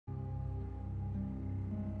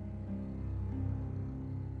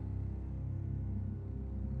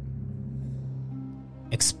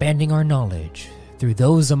Expanding our knowledge through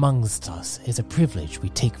those amongst us is a privilege we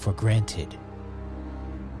take for granted.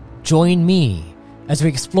 Join me as we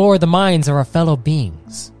explore the minds of our fellow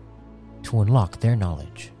beings to unlock their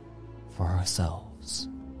knowledge for ourselves.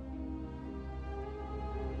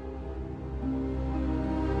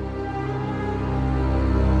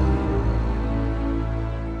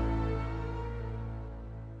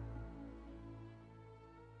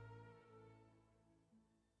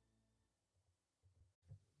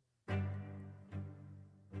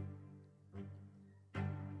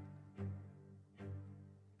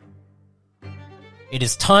 It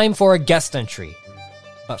is time for a guest entry.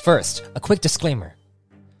 But first, a quick disclaimer.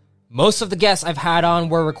 Most of the guests I've had on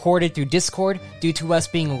were recorded through Discord due to us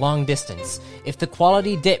being long distance. If the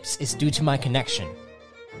quality dips, it's due to my connection.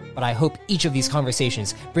 But I hope each of these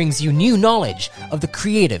conversations brings you new knowledge of the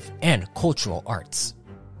creative and cultural arts.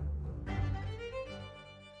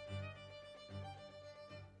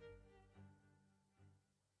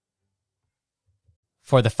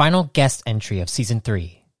 For the final guest entry of Season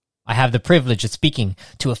 3, I have the privilege of speaking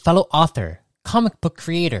to a fellow author, comic book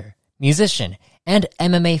creator, musician, and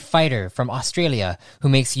MMA fighter from Australia who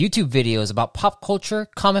makes YouTube videos about pop culture,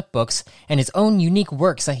 comic books, and his own unique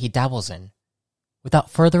works that he dabbles in.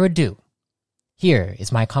 Without further ado, here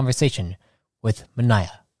is my conversation with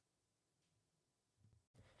Mineya.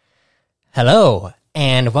 Hello,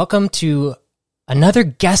 and welcome to another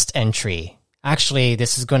guest entry. Actually,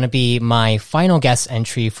 this is going to be my final guest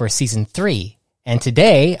entry for Season 3. And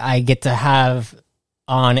today I get to have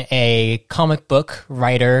on a comic book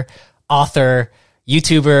writer, author,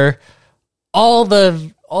 YouTuber, all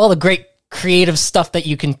the great creative stuff that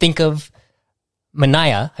you can think of.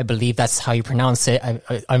 Mineya, I believe that's how you pronounce it.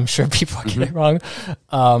 I'm sure people are getting it wrong.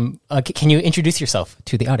 Can you introduce yourself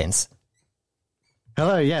to the audience?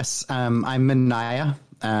 Hello, yes. I'm Mineya.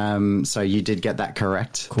 So you did get that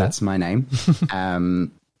correct. Cool. That's my name.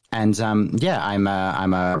 I'm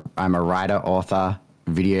a writer, author,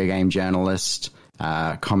 video game journalist,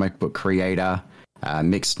 comic book creator,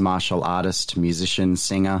 mixed martial artist, musician,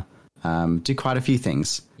 singer. Do quite a few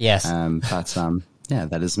things. Yes.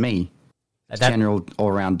 That is me. General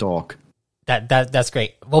all-round dork. That's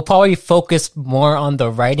great. We'll probably focus more on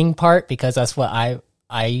the writing part because that's what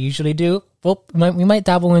I usually do. Well, we might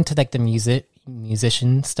dabble into like the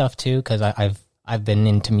musician stuff too because I've been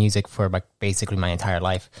into music for like basically my entire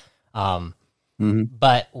life.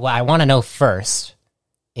 But what I want to know first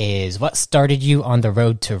is what started you on the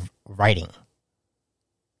road to writing?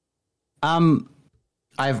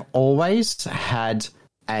 I've always had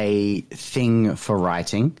a thing for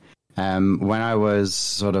writing. When I was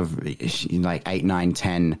sort of like 8, 9,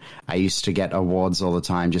 10, I used to get awards all the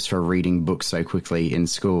time just for reading books so quickly in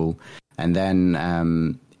school. And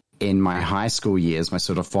then in my high school years, my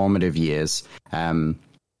sort of formative years,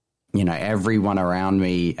 everyone around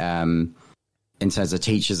me, in terms of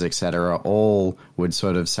teachers, etc., all would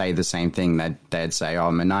sort of say the same thing. They'd say, "Oh,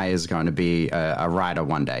 Mineya is going to be a writer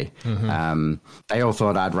one day." Mm-hmm. They all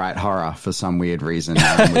thought I'd write horror for some weird reason,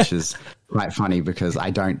 which is quite funny because I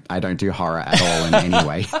don't do horror at all in any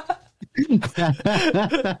way.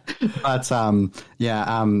 But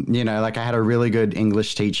like I had a really good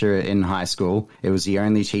English teacher in high school. It was the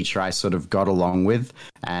only teacher I sort of got along with,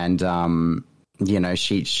 and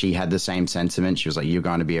she had the same sentiment. She was like, "You're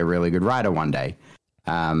going to be a really good writer one day."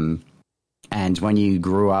 And when you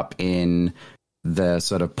grew up in the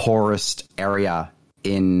sort of poorest area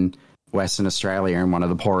in Western Australia, and one of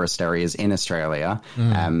the poorest areas in Australia,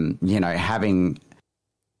 having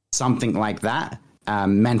something like that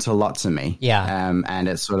meant a lot to me. Yeah. And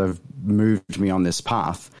it sort of moved me on this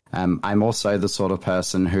path. I'm also the sort of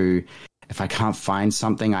person who, if I can't find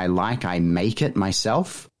something I like, I make it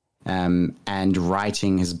myself. And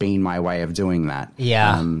writing has been my way of doing that.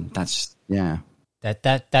 Yeah. That's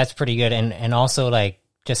pretty good. And also like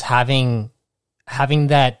just having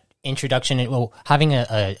that introduction, having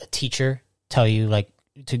a teacher tell you like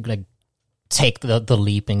to like take the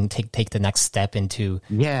leap and take the next step into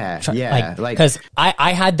because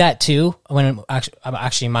I had that too when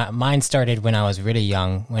actually mine started when I was really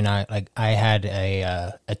young, when I had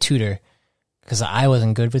a tutor because I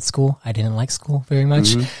wasn't good with school. I didn't like school very much.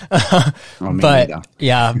 Mm-hmm.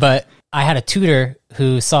 But I had a tutor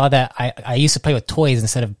who saw that I used to play with toys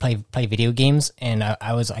instead of play video games, and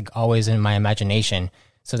I was like always in my imagination.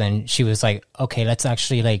 So then she was like, okay, let's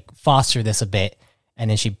actually like foster this a bit. And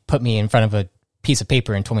then she put me in front of a piece of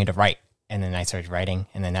paper and told me to write. And then I started writing.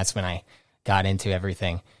 And then that's when I got into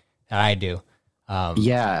everything that I do.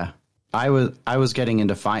 I was getting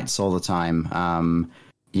into fights all the time.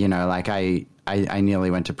 Like I I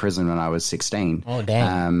nearly went to prison when I was 16. Oh,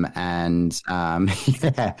 dang.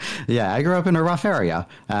 Yeah, I grew up in a rough area.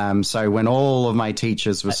 So when all of my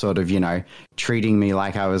teachers were sort of, treating me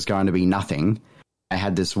like I was going to be nothing, I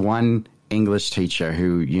had this one English teacher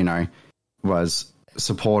who, was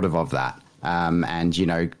supportive of that.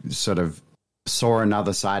 And, sort of saw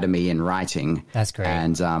another side of me in writing. That's great.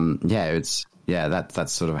 And,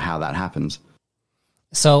 that's sort of how that happens.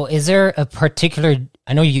 So is there a particular,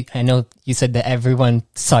 I know you said that everyone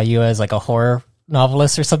saw you as like a horror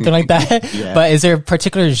novelist or something like that, Yeah. but is there a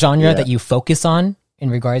particular genre that you focus on in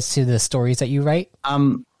regards to the stories that you write?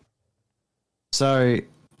 So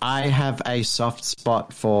I have a soft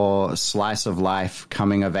spot for slice of life,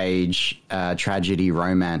 coming of age, tragedy,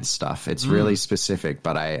 romance stuff. It's really specific,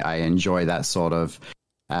 but I enjoy that sort of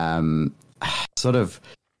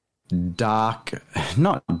dark,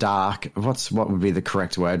 not dark. What would be the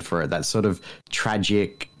correct word for it? That sort of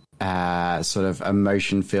tragic, sort of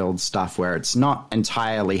emotion-filled stuff where it's not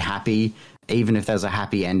entirely happy. Even if there's a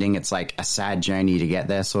happy ending, it's like a sad journey to get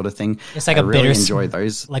there, sort of thing. It's like I really enjoy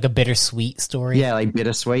those, like a bittersweet story. Yeah, like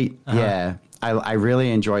bittersweet. Yeah, I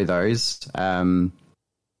really enjoy those. And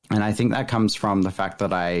I think that comes from the fact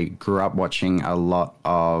that I grew up watching a lot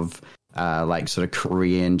of like sort of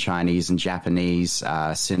Korean, Chinese, and Japanese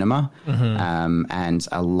cinema. And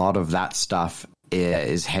a lot of that stuff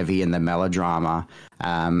is heavy in the melodrama.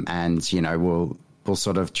 And, we'll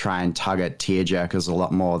sort of try and tug at tearjerkers a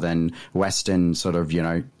lot more than Western sort of,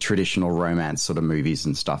 traditional romance sort of movies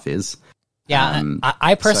and stuff is. Yeah,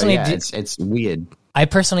 I personally do. It's weird. I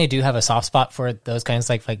personally do have a soft spot for those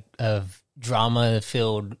kinds of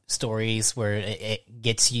drama-filled stories where it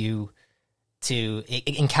gets you to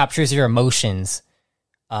it captures your emotions.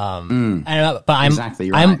 But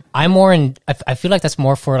exactly right. I'm more in. I feel like that's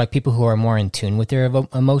more for like people who are more in tune with their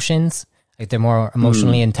emotions. Like they're more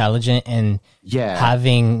emotionally intelligent and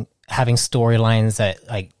having storylines that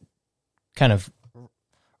like kind of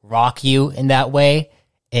rock you in that way.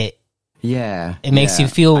 It makes you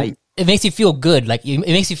feel it makes you feel good. Like it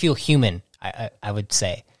makes you feel human. I would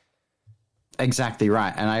say. Exactly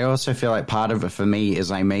right. And I also feel like part of it for me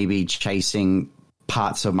is I may be chasing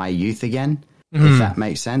parts of my youth again, if that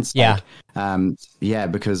makes sense. Yeah.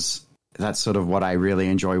 Like, because that's sort of what I really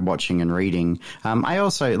enjoy watching and reading. I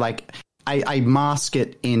also like, I mask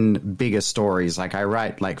it in bigger stories. Like I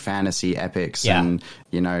write like fantasy epics and,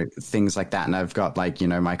 things like that. And I've got like,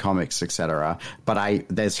 my comics, etc. But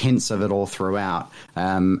there's hints of it all throughout.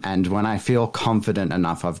 And when I feel confident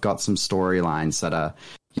enough, I've got some storylines that are,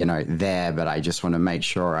 there, but I just want to make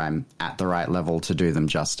sure I'm at the right level to do them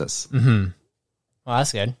justice. Well,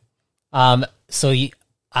 that's good.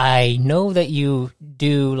 I know that you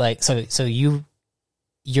do like,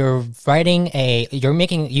 you've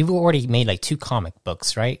already made like 2 comic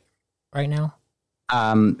books, right now?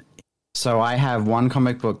 So I have one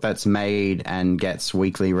comic book that's made and gets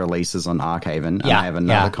weekly releases on Archaven. And I have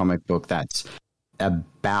another comic book that's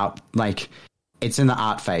about like, it's in the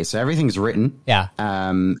art phase, so everything's written. Yeah.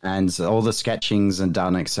 And all the sketchings and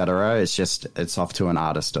done, etc. It's off to an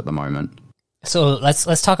artist at the moment. So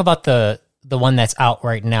let's talk about the one that's out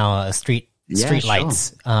right now, Street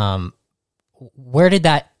Lights. Sure. Where did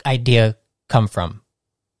that idea come from?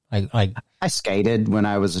 Like I skated when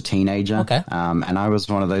I was a teenager. Okay. And I was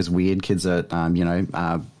one of those weird kids that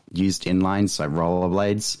used inlines, like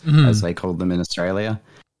rollerblades, as they called them in Australia.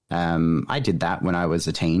 I did that when I was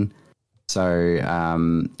a teen. So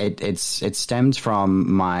it stemmed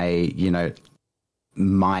from my,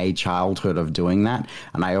 my childhood of doing that.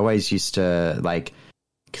 And I always used to like,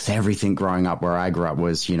 because everything growing up where I grew up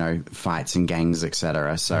was, fights and gangs,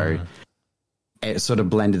 etc. So it sort of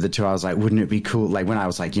blended the two. I was like, wouldn't it be cool? Like when I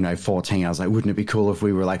was like, 14, I was like, wouldn't it be cool if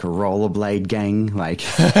we were like a rollerblade gang? Like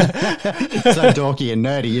so dorky and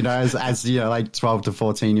nerdy, as like 12 to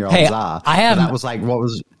 14-year-olds are. That was like,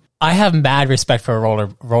 I have mad respect for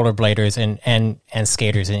rollerbladers and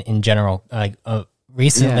skaters in general. Like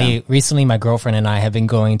recently, my girlfriend and I have been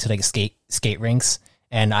going to like skate rinks,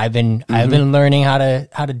 and I've been learning how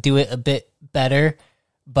to do it a bit better.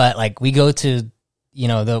 But like we go to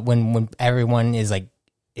when everyone is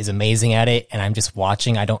amazing at it, and I'm just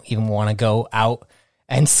watching. I don't even want to go out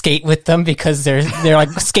and skate with them because they're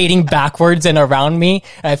like skating backwards and around me.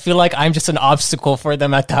 I feel like I'm just an obstacle for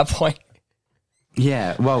them at that point.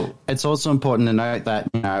 Yeah, well, it's also important to note that,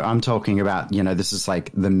 I'm talking about, this is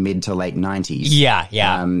like the mid to late 90s.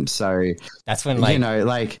 Yeah. So that's when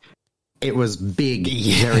like, it was big,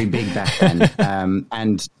 very big back then.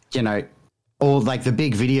 And, all like the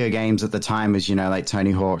big video games at the time was, like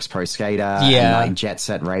Tony Hawk's Pro Skater and like Jet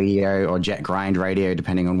Set Radio or Jet Grind Radio,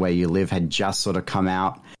 depending on where you live, had just sort of come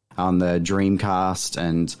out. on the Dreamcast,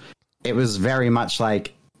 and it was very much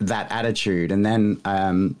like that attitude. And then,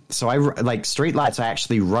 so I like Streetlights I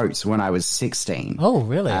actually wrote when I was 16. Oh,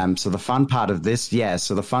 really? So the fun part of this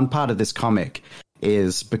comic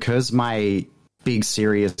is because my big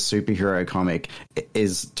serious superhero comic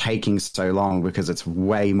is taking so long because it's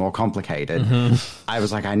way more complicated. I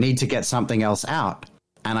was like, I need to get something else out.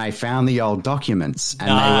 And I found the old documents, and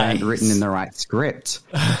they weren't written in the right script.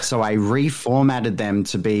 So I reformatted them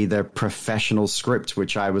to be the professional script,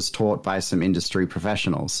 which I was taught by some industry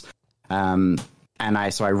professionals. So I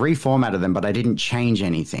reformatted them, but I didn't change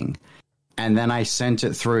anything. And then I sent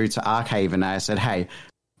it through to Archive, and I said, hey,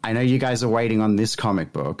 I know you guys are waiting on this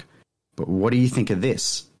comic book, but what do you think of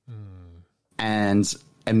this? And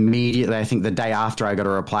immediately, I think the day after, I got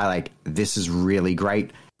a reply like, this is really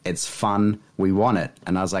great. It's fun. We want it.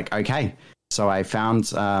 And I was like, okay. So I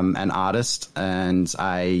found an artist, and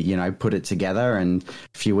I, put it together, and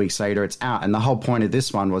a few weeks later it's out. And the whole point of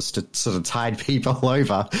this one was to sort of tide people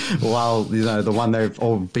over while, the one they've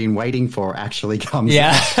all been waiting for actually comes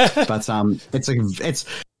out. But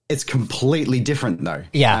it's completely different though.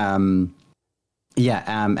 And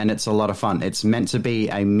it's a lot of fun. It's meant to be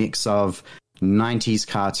a mix of 90s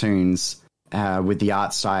cartoons with the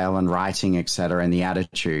art style and writing, etc., and the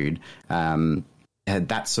attitude.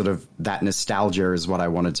 That nostalgia is what I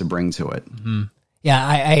wanted to bring to it.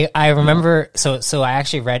 Yeah, I remember. So I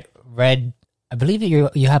actually read. I believe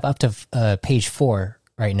you have up to page 4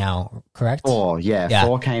 right now, correct? 4, yeah.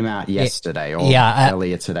 4 came out yesterday or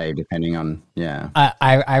earlier today, depending on.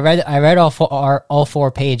 I read all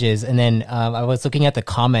 4 pages, and then I was looking at the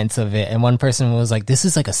comments of it, and one person was like, "This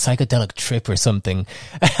is like a psychedelic trip or something."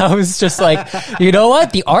 And I was just like, you know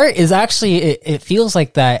what? The art is actually it feels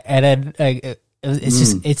like that, and then it's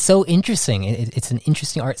just it's so interesting. It's an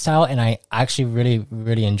interesting art style, and I actually really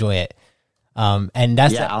really enjoy it. And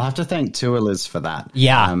that's I'll have to thank Tourlers for that.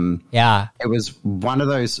 It was one of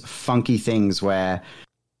those funky things where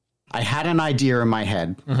I had an idea in my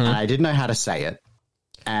head and I didn't know how to say it.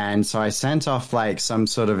 And so I sent off like some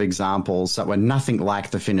sort of examples that were nothing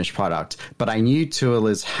like the finished product, but I knew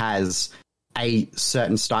Tourlers has a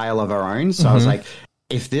certain style of her own. So I was like,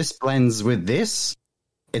 if this blends with this,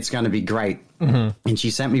 it's going to be great. And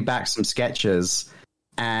she sent me back some sketches,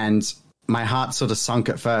 and my heart sort of sunk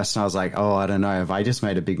at first, and I was like, "Oh, I don't know. Have I just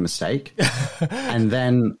made a big mistake?" And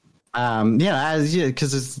then,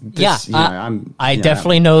 because it's this, I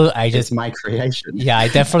definitely know. It's my creation. Yeah, I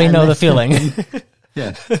definitely know the feeling.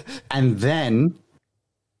 Yeah, and then,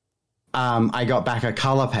 I got back a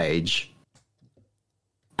color page,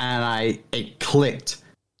 and it clicked.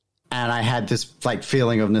 And I had this like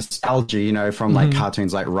feeling of nostalgia, from like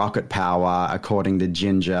cartoons like Rocket Power, According to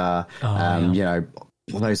Ginger,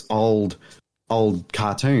 all those old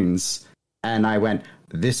cartoons. And I went,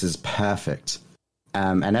 this is perfect.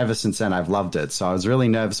 And ever since then, I've loved it. So I was really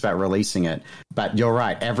nervous about releasing it. But you're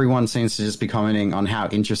right. Everyone seems to just be commenting on how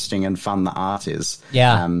interesting and fun the art is.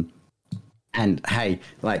 Yeah. And hey,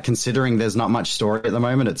 like considering there's not much story at the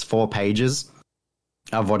moment, it's 4 pages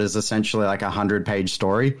of what is essentially like 100-page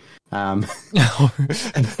story. Like,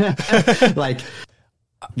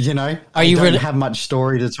 I don't have much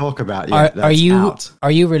story to talk about yet.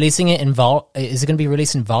 Are you releasing it in is it going to be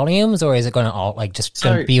released in volumes, or is it going to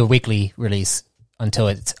going to be a weekly release until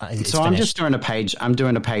it's finished? I'm just doing a page. I'm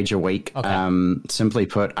doing a page a week. Okay. Simply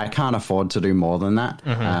put, I can't afford to do more than that.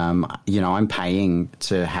 I'm paying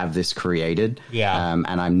to have this created. Yeah. And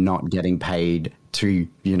I'm not getting paid to,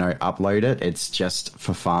 upload it. It's just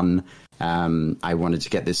for fun. I wanted to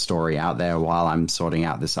get this story out there while I'm sorting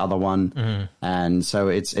out this other one. And so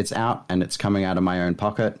it's out, and it's coming out of my own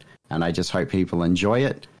pocket, and I just hope people enjoy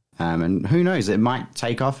it. And who knows, it might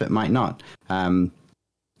take off, it might not.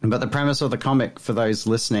 But the premise of the comic, for those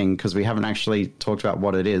listening, because we haven't actually talked about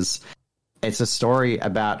what it is, it's a story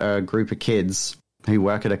about a group of kids who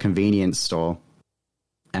work at a convenience store.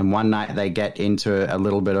 And one night they get into a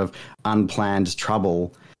little bit of unplanned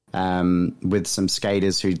trouble with some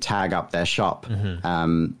skaters who tag up their shop.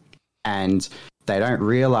 And they don't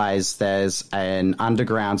realize there's an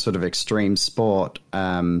underground sort of extreme sport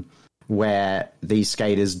where these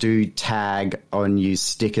skaters do tag or use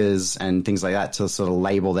stickers and things like that to sort of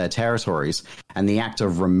label their territories. And the act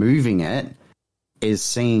of removing it is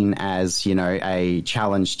seen as, a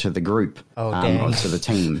challenge to the group or to the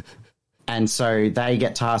team. And so they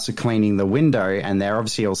get tasked with cleaning the window, and they're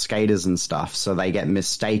obviously all skaters and stuff. So they get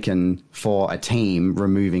mistaken for a team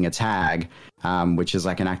removing a tag, which is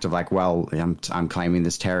like an act of like, well, I'm claiming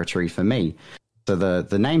this territory for me. So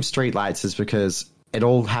the name Streetlights is because it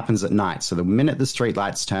all happens at night. So the minute the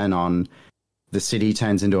streetlights turn on, the city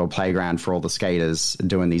turns into a playground for all the skaters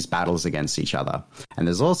doing these battles against each other. And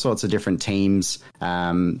there's all sorts of different teams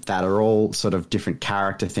that are all sort of different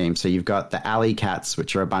character themes. So you've got the Alley Cats,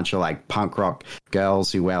 which are a bunch of like punk rock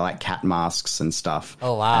girls who wear like cat masks and stuff.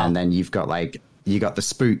 Oh, wow. And then you've got the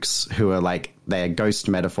Spooks, who are like, they're ghost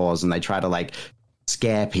metaphors, and they try to like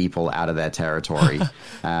scare people out of their territory.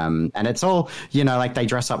 And it's all, like they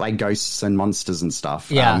dress up like ghosts and monsters and stuff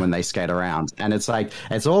when they skate around. And it's like,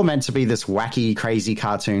 it's all meant to be this wacky, crazy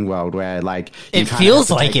cartoon world where like it feels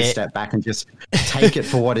like a step back and just take it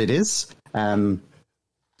for what it is. So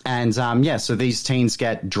these teens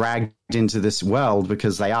get dragged into this world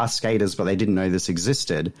because they are skaters, but they didn't know this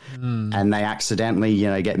existed. And they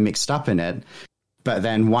accidentally, get mixed up in it. But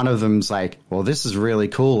then one of them's like, well, this is really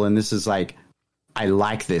cool. And this is like, I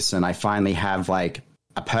like this, and I finally have like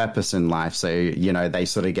a purpose in life. So, they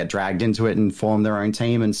sort of get dragged into it and form their own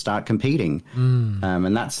team and start competing.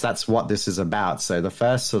 And that's what this is about. So the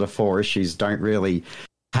first sort of 4 issues don't really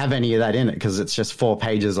have any of that in it because it's just 4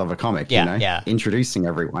 pages of a comic, introducing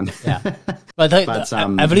everyone. But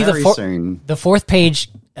I believe the 4th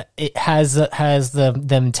page, it has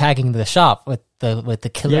them tagging the shop with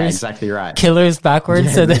the killers. Yeah, exactly right. Killers backwards.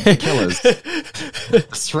 Yeah, so the killers.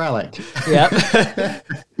 Shrellick. Yep.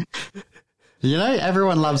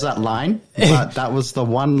 Everyone loves that line, but that was the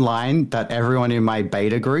one line that everyone in my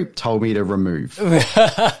beta group told me to remove.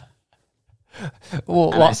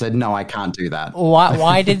 Well, I said, no, I can't do that.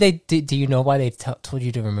 Why did they? Do you know why they told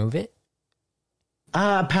you to remove it?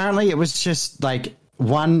 Apparently, it was just like,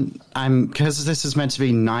 because this is meant to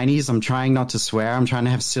be 90s, I'm trying not to swear. I'm trying to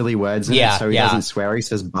have silly words in it, so he doesn't swear. He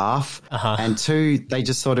says barf. And 2, they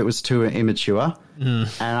just thought it was too immature. And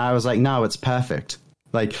I was like, no, it's perfect.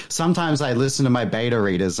 Like, sometimes I listen to my beta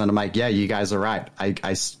readers and I'm like, yeah, you guys are right. I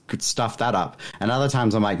could stuff that up. And other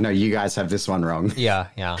times I'm like, no, you guys have this one wrong. Yeah.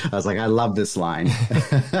 I was like, I love this line.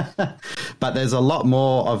 But there's a lot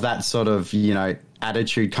more of that sort of,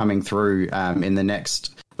 attitude coming through in the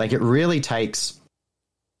next. Like, it really takes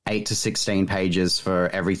 8 to 16 pages for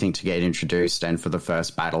everything to get introduced and for the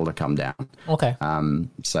first battle to come down. Okay.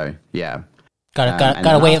 So yeah.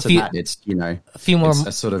 Gotta wait a few. That, it's a few more. It's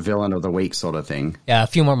a sort of villain of the week sort of thing. Yeah, a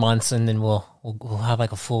few more months, and then we'll have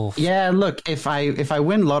like a full. Yeah, look, if I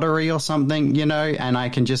win lottery or something, and I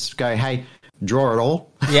can just go, hey, draw it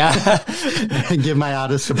all. Yeah. And give my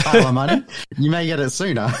artist a pile of money. You may get it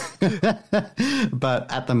sooner. But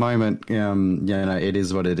at the moment, it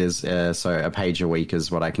is what it is. So a page a week is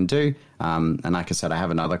what I can do. And like I said, I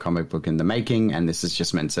have another comic book in the making, and this is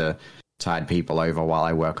just meant to tide people over while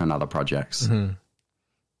I work on other projects.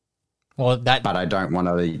 Well, but I don't want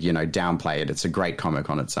to, downplay it. It's a great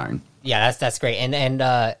comic on its own. Yeah, that's great.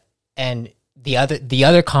 And the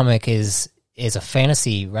other comic is a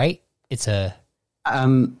fantasy, right? It's a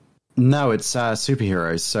no, it's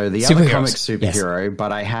superheroes. So the other comic's superhero, yes.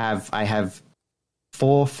 But I have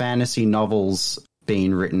 4 fantasy novels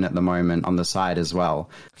being written at the moment on the side as well.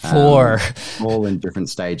 4, all in different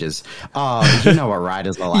stages. Oh, you know what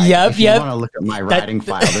writers are like. If you want to look at my writing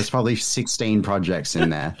file, there's probably 16 projects in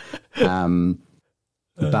there.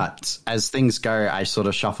 But as things go, I sort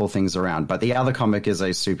of shuffle things around. But the other comic is a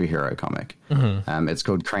superhero comic. It's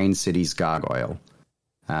called Crane City's Gargoyle.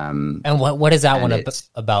 And what is that one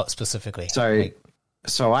about specifically?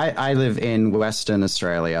 So I live in Western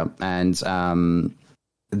Australia, and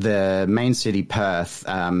the main city, Perth,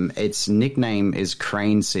 its nickname is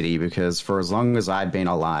Crane City because for as long as I've been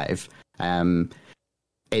alive,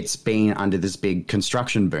 it's been under this big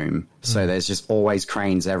construction boom. So there's just always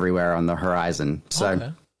cranes everywhere on the horizon.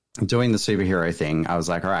 So doing the superhero thing, I was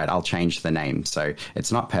like, all right, I'll change the name. So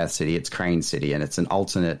it's not Perth City, it's Crane City, and it's an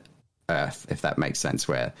alternate Earth, if that makes sense,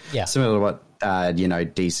 where similar to what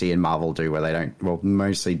DC and Marvel do, where they don't, well,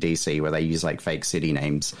 mostly DC, where they use like fake city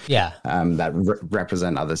names that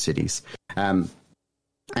represent other cities. And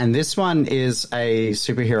this one is a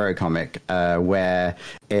superhero comic where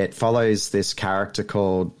it follows this character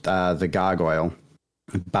called the Gargoyle.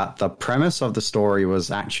 But the premise of the story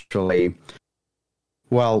was actually,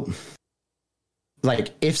 well, like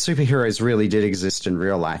if superheroes really did exist in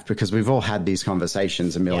real life, because we've all had these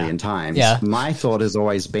conversations a million times, my thought has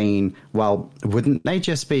always been, well, wouldn't they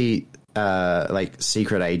just be like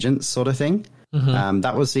secret agents sort of thing?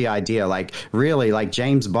 That was the idea. Like really, like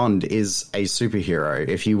James Bond is a superhero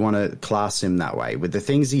if you want to class him that way. With the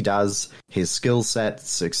things he does, his skill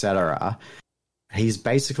sets, etc., he's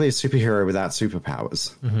basically a superhero without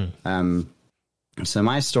superpowers. So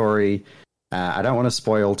my story I don't want to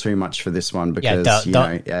spoil too much for this one because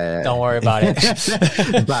don't worry about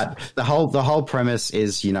it. But the whole premise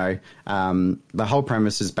is, the whole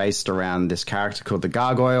premise is based around this character called the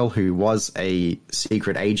Gargoyle, who was a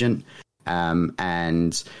secret agent,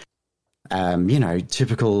 and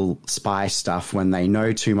typical spy stuff. When they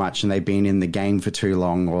know too much and they've been in the game for too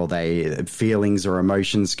long, or feelings or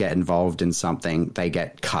emotions get involved in something, they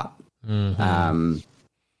get cut. Mm-hmm.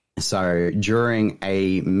 So during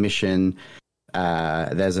a mission,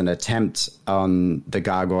 there's an attempt on the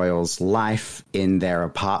Gargoyle's life in their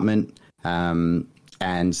apartment, and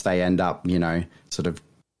they end up,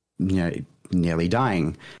 nearly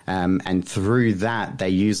dying. And through that, they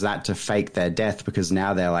use that to fake their death, because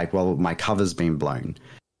now they're like, well, my cover's been blown.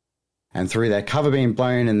 And through their cover being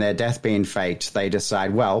blown and their death being faked, they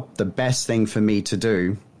decide, well, the best thing for me to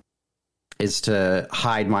do is to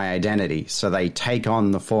hide my identity. So they take on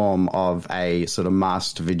the form of a sort of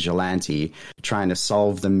masked vigilante, trying to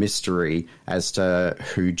solve the mystery as to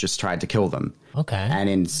who just tried to kill them. Okay. And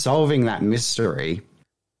in solving that mystery,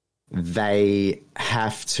 they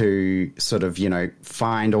have to sort of,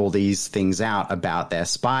 find all these things out about their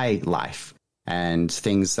spy life and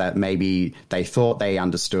things that maybe they thought they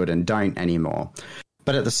understood and don't anymore.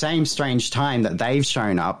 But at the same strange time that they've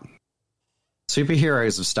shown up,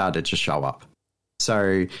 superheroes have started to show up.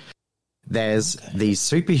 So there's these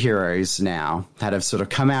superheroes now that have sort of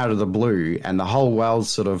come out of the blue, and the whole world's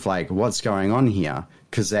sort of like, what's going on here?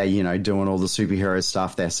 Because they're, doing all the superhero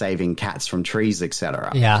stuff. They're saving cats from trees,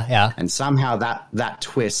 etc. Yeah, yeah. And somehow that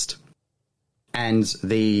twist and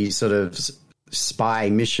the sort of spy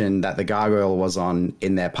mission that the Gargoyle was on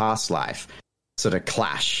in their past life sort of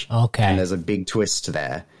clash. Okay. And there's a big twist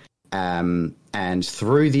there. And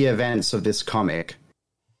through the events of this comic,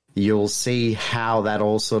 you'll see how that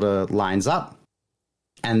all sort of lines up.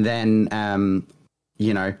 And then,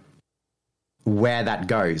 where that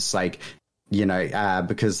goes. Like,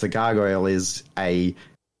 because the Gargoyle is a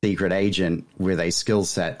secret agent with a skill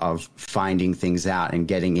set of finding things out and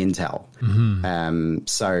getting intel. Mm-hmm.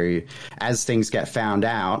 So as things get found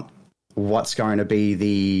out, what's going to be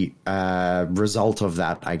the result of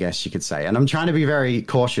that, I guess you could say. And I'm trying to be very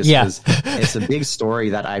cautious because it's a big story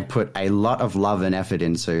that I put a lot of love and effort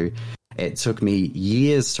into. It took me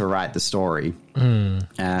years to write the story.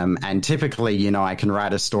 And typically, I can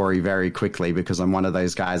write a story very quickly because I'm one of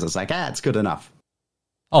those guys that's like, it's good enough.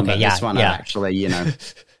 Okay, but this one, I actually,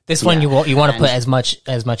 this one you want to put as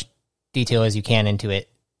much detail as you can into it.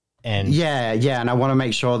 And and I want to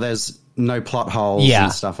make sure there's no plot holes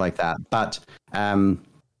and stuff like that. But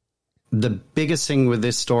the biggest thing with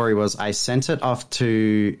this story was I sent it off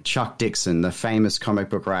to Chuck Dixon, the famous comic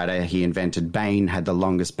book writer. He invented Bane, had the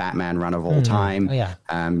longest Batman run of all time. Oh, yeah.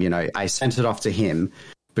 I sent it off to him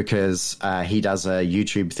because he does a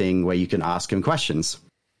YouTube thing where you can ask him questions.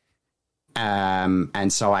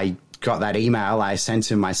 And so I got that email. I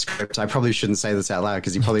sent him my script. I probably shouldn't say this out loud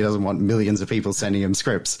because he probably doesn't want millions of people sending him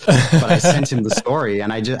scripts. But I sent him the story,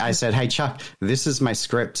 and I said, hey, Chuck, this is my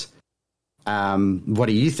script. What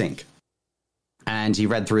do you think? And he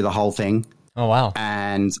read through the whole thing. Oh, wow.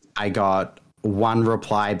 And I got one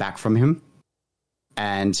reply back from him.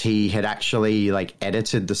 And he had actually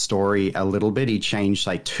edited the story a little bit. He changed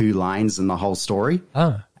 2 lines in the whole story.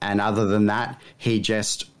 Oh. And other than that, he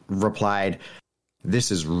just replied,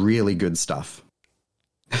 this is really good stuff.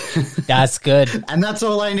 That's good. And that's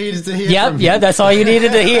all I needed to hear. Yep, that's all you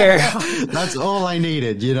needed to hear. That's all I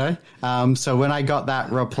needed, So when I got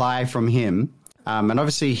that reply from him, and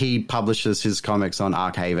obviously he publishes his comics on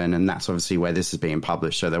Archaven, and that's obviously where this is being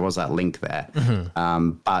published. So there was that link there. Mm-hmm.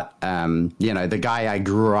 But the guy I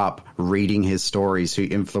grew up reading his stories who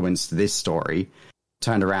influenced this story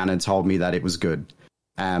turned around and told me that it was good.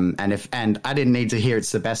 And I didn't need to hear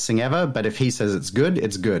it's the best thing ever, but if he says it's good,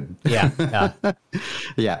 it's good. Yeah.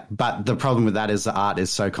 Yeah. But the problem with that is the art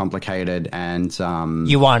is so complicated, and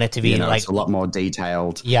you want it to be it's a lot more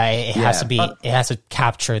detailed. Yeah, it has to be. It has to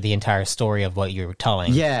capture the entire story of what you're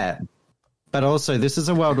telling. Yeah, but also this is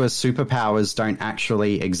a world where superpowers don't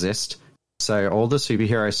actually exist. So all the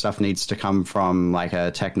superhero stuff needs to come from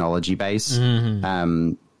a technology base.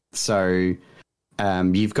 Mm-hmm.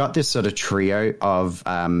 You've got this sort of trio of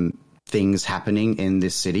things happening in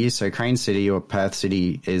this city. So Crane City, or Perth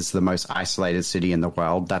City, is the most isolated city in the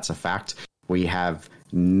world. That's a fact. We have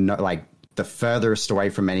the furthest away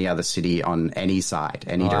from any other city on any side,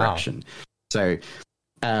 any direction. So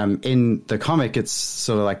in the comic, it's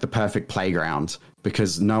sort of like the perfect playground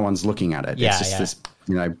because no one's looking at it. It's just this,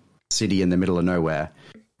 city in the middle of nowhere.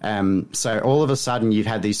 So all of a sudden, you've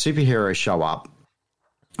had these superheroes show up.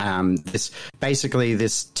 This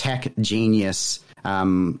tech genius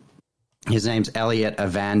His name's Elliot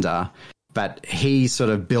Evander, but he sort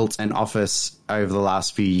of built an office over the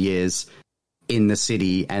last few years in the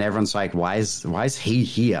city, and everyone's like, why is he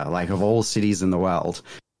here? Like, of all cities in the world.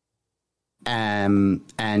 And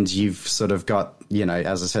you've sort of got, you know,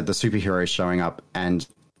 as I said, the superheroes showing up, and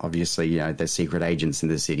obviously, you know, there's secret agents in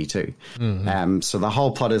the city too. So the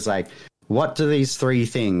whole plot is like, what do these three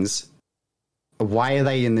things, why are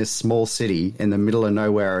they in this small city in the middle of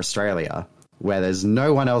nowhere, Australia, where there's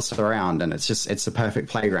no one else around, and it's the perfect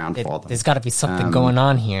playground for them. There's got to be something going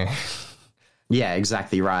on here. Yeah,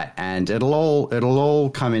 exactly right. And it'll all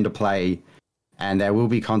come into play, and there will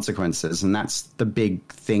be consequences. And that's the big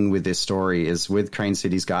thing with this story is with Crane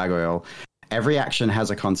City's Gargoyle, every action has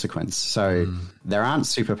a consequence. So there aren't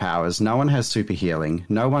superpowers. No one has super healing.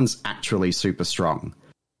 No one's actually super strong.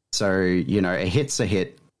 So, you know, a hit's a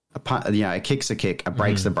hit, a kick's a kick, a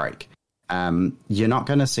break's a break. You're not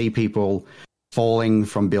going to see people falling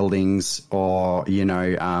from buildings or, you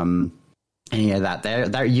know, any of that.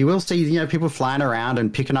 There, you will see, you know, people flying around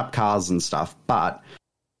and picking up cars and stuff, but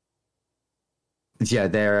yeah,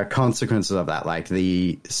 there are consequences of that. Like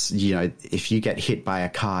you know, if you get hit by a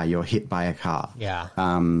car, you're hit by a car. Yeah.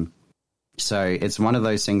 So it's one of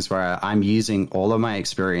those things where I'm using all of my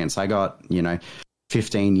experience. I got, you know,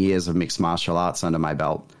 15 years of mixed martial arts under my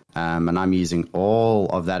belt. And I'm using all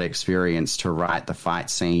of that experience to write the fight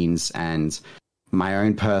scenes and my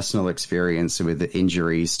own personal experience with the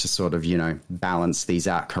injuries to sort of, you know, balance these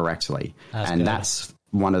out correctly. That's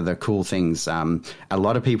one of the cool things. A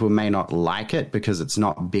lot of people may not like it because it's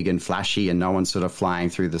not big and flashy and no one's sort of flying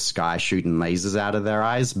through the sky shooting lasers out of their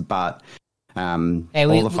eyes, but all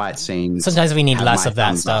the fight scenes. Sometimes we need less of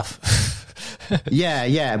that stuff.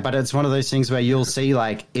 Yeah, but it's one of those things where you'll see,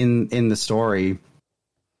 like, in the story,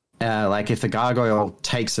 like if the gargoyle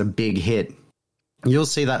takes a big hit, you'll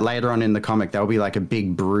see that later on in the comic. There'll be like a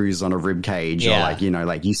big bruise on a rib cage, or like, you know,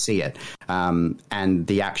 like you see it, and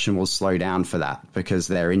the action will slow down for that because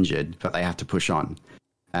they're injured, but they have to push on,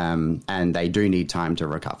 and they do need time to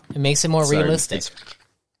recover. It makes it more realistic.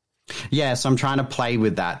 Yeah, so I'm trying to play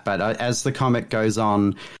with that, but as the comic goes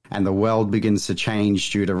on and the world begins to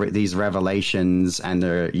change due to these revelations and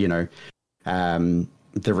the, you know,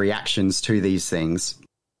 the reactions to these things,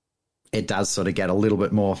 it does sort of get a little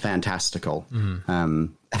bit more fantastical. But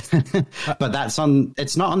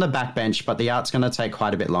it's not on the backbench, but the art's going to take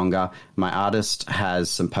quite a bit longer. My artist has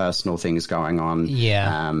some personal things going on.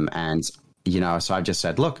 Yeah. And, you know, so I've just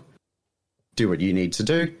said, look, do what you need to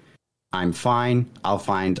do. I'm fine. I'll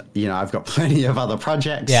find, you know, I've got plenty of other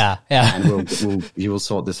projects. Yeah. And you will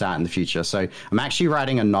sort this out in the future. So I'm actually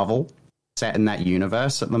writing a novel set in that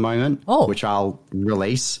universe at the moment, which I'll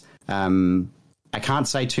release. I can't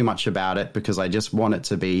say too much about it because I just want it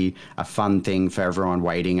to be a fun thing for everyone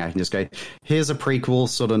waiting. I can just go, here's a prequel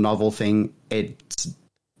sort of novel thing. It's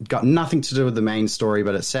got nothing to do with the main story,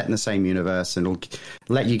 but it's set in the same universe and it'll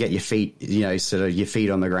let you get your feet, you know, sort of your feet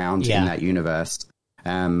on the ground in that universe.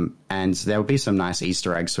 And there'll be some nice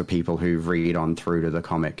Easter eggs for people who read on through to the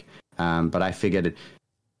comic. But I figured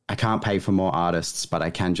I can't pay for more artists, but I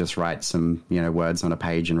can just write some, you know, words on a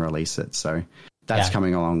page and release it. So that's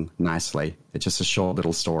coming along nicely. It's just a short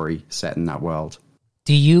little story set in that world.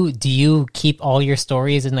 Do you keep all your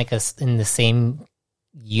stories in like in the same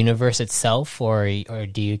universe itself, or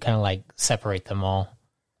do you kind of like separate them all?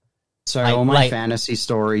 So all my fantasy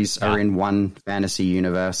stories are in one fantasy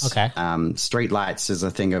universe. Okay. Streetlights is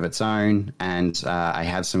a thing of its own, and I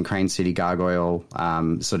have some Crane City Gargoyle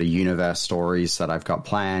sort of universe stories that I've got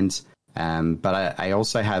planned. But I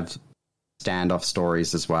also have standoff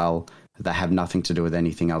stories as well that have nothing to do with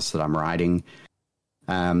anything else that I'm writing.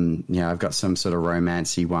 You know, I've got some sort of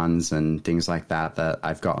romancy ones and things like that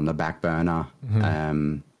I've got on the back burner.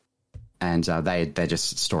 And they're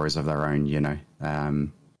just stories of their own, you know,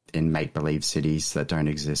 in make-believe cities that don't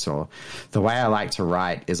exist. Or the way I like to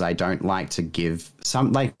write is I don't like to give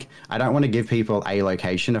I don't want to give people a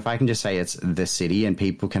location. If I can just say it's the city and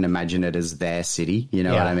people can imagine it as their city, you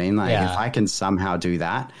know what I mean? Like if I can somehow do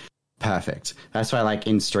that, perfect. That's why, like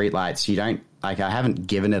in Streetlights, you don't, like, I haven't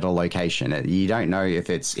given it a location. You don't know if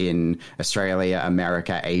it's in Australia,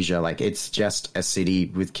 America, Asia. Like, it's just a city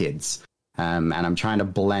with kids. And I'm trying to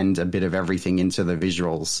blend a bit of everything into the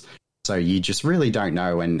visuals. So you just really don't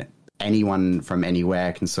know, and anyone from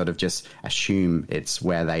anywhere can sort of just assume it's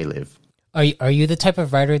where they live. Are you the type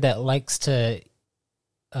of writer that likes to,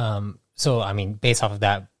 so, I mean, based off of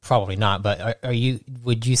that, probably not, but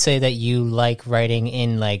would you say that you like writing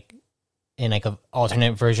in like an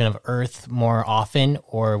alternate version of Earth more often,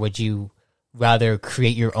 or would you rather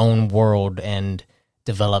create your own world and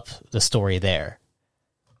develop the story there?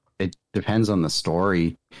 it depends on the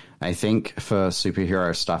story. I think for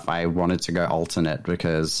superhero stuff, I wanted to go alternate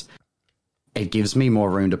because it gives me more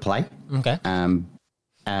room to play. Okay.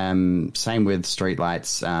 Same with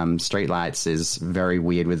Streetlights. Streetlights is very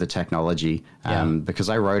weird with the technology because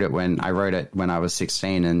I wrote it when I was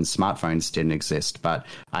 16 and smartphones didn't exist, but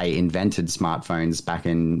I invented smartphones back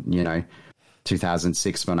in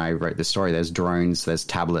 2006 when I wrote the story. There's drones, there's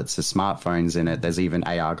tablets, there's smartphones in it. There's even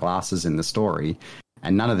AR glasses in the story.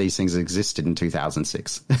 And none of these things existed in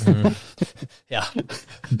 2006. Yeah.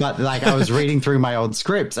 But like I was reading through my old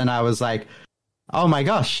scripts and I was like, oh my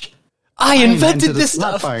gosh, I invented this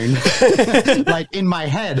stuff. Like in my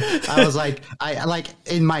head, I was like,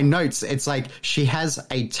 in my notes, it's like she has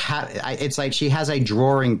it's like she has a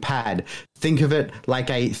drawing pad. Think of it like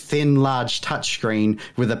a thin, large touchscreen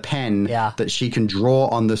with a pen that she can draw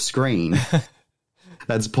on the screen.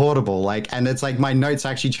 That's portable. And it's like my notes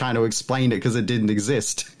actually trying to explain it because it didn't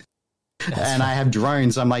exist. And I have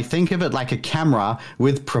drones. I'm like, think of it like a camera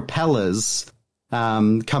with propellers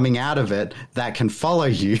coming out of it that can follow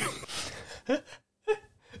you.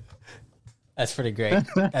 That's pretty great.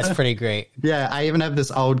 That's pretty great. Yeah, I even have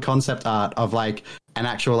this old concept art of like an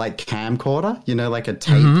actual like camcorder, like a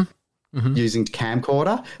tape using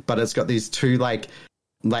camcorder, but it's got these two like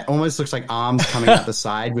almost looks like arms coming out the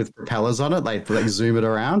side with propellers on it, like zoom it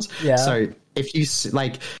around. Yeah. So if you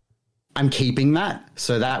I'm keeping that,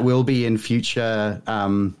 so that will be in future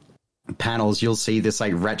panels. You'll see this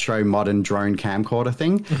like retro modern drone camcorder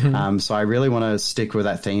thing. So I really want to stick with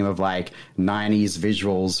that theme of like 90s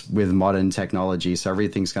visuals with modern technology. So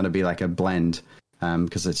everything's going to be like a blend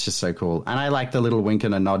because it's just so cool. And I like the little wink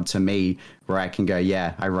and a nod to me where I can go,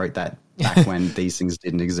 yeah, I wrote that back when these things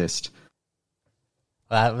didn't exist.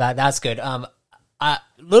 Well, that's good. A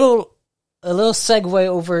little segue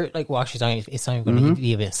over, like, well, actually, it's not even going to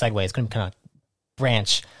be a segue. It's going to kind of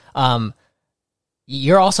branch.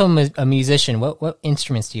 You're also a musician. What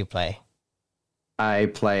instruments do you play? I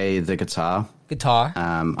play the guitar. Guitar.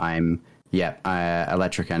 I'm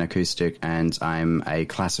electric and acoustic, and I'm a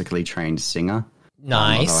classically trained singer.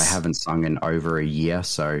 Nice. Although I haven't sung in over a year,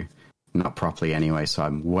 so not properly anyway. So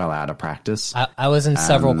I'm well out of practice. I was in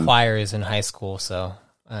several choirs in high school, so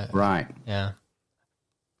right. Yeah.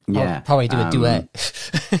 Yeah. I'll probably do a duet.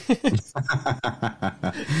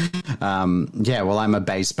 Yeah, well, I'm a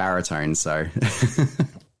bass baritone, so.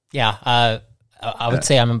 Yeah, I would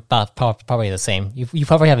say I'm about probably the same. You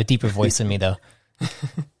probably have a deeper voice than me, though.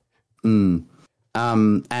 And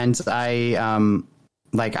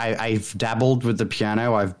I've dabbled with the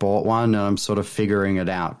piano. I've bought one, and I'm sort of figuring it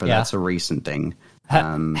out, but that's a recent thing.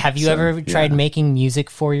 Have you ever tried making music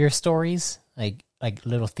for your stories, like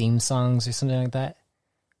little theme songs or something like that?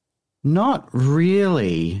 Not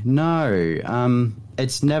really, no.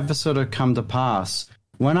 It's never sort of come to pass.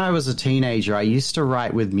 When I was a teenager, I used to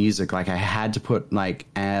write with music. Like I had to put like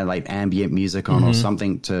ambient music on or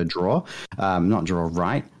something to draw. Not draw,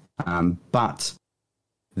 write. But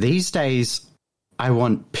these days, I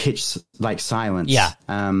want pitch like silence. Yeah.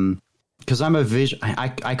 Because I'm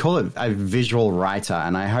I call it a visual writer,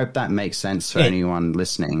 and I hope that makes sense for anyone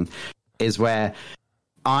listening. Is where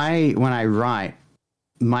when I write,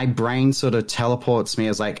 my brain sort of teleports me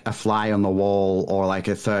as like a fly on the wall or like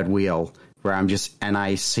a third wheel where and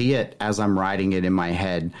I see it as I'm writing it in my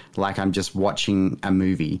head, like I'm just watching a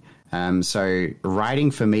movie. So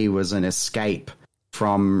writing for me was an escape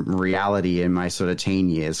from reality in my sort of teen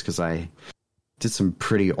years because I did some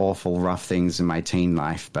pretty awful, rough things in my teen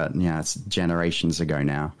life, but yeah, it's generations ago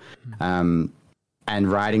now. And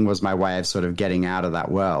writing was my way of sort of getting out of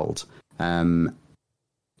that world.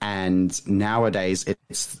 And nowadays,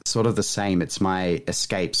 it's sort of the same. It's my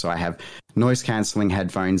escape. So I have noise-canceling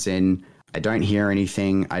headphones in. I don't hear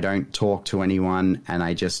anything. I don't talk to anyone. And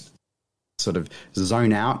I just sort of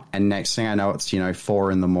zone out. And next thing I know, it's,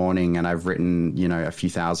 4 a.m. and I've written, a few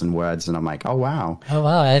thousand words. And I'm like, oh, wow. Oh,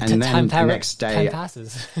 wow. And then the next day... Time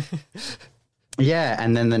passes. Yeah,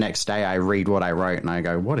 and then the next day I read what I wrote and I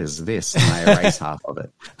go, what is this? And I erase half of it.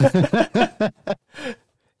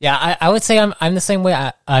 Yeah, I would say I'm the same way.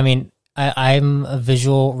 I mean, I'm a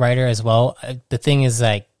visual writer as well. The thing is,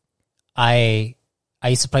 like, I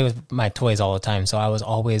used to play with my toys all the time, so I was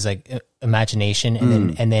always like imagination,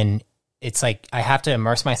 and then it's like I have to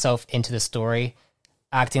immerse myself into the story,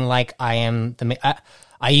 acting like I am the. I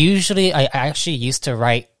actually used to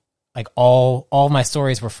write like all my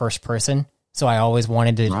stories were first person, so I always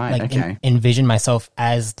wanted to envision myself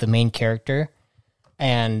as the main character,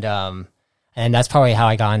 and that's probably how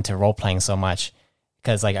I got into role playing so much,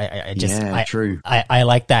 because like I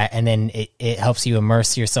like that, and then it helps you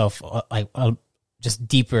immerse yourself just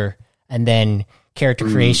deeper, and then character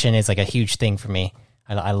creation is like a huge thing for me.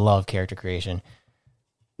 I love character creation.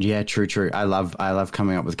 Yeah, true. I love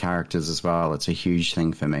coming up with characters as well. It's a huge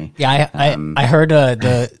thing for me. Yeah, I heard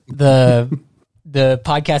the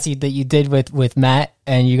podcast that you did with Matt,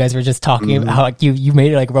 and you guys were just talking about how like you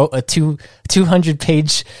made it, like wrote a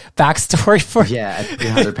 200-page backstory for a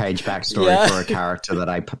 200-page backstory for a character that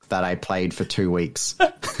I played for 2 weeks.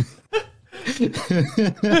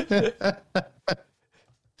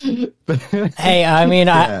 Hey, I mean,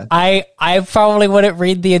 I probably wouldn't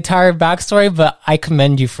read the entire backstory, but I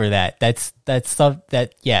commend you for that. That's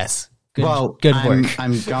yes. Good work.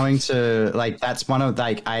 I'm going to that's one of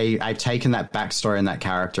I've taken that backstory and that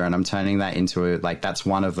character and I'm turning that into that's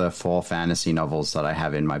one of the 4 fantasy novels that I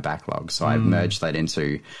have in my backlog. So I've merged that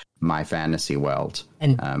into my fantasy world,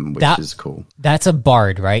 and which is cool. That's a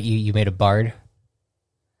bard, right? You made a bard,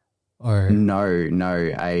 or no?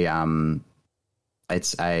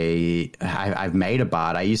 I've made a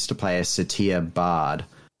bard. I used to play a satyr bard.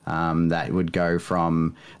 That would go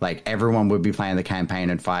from everyone would be playing the campaign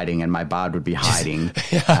and fighting, and my bard would be hiding.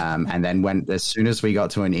 And then as soon as we got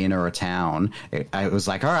to an inn or a town, it was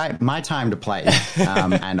like, all right, my time to play.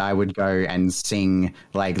 And I would go and sing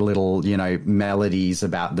little, melodies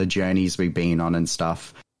about the journeys we've been on and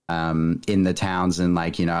stuff. In the towns, and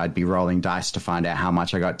I'd be rolling dice to find out how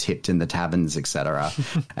much I got tipped in the taverns, etc.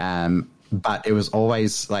 But it was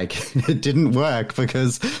always it didn't work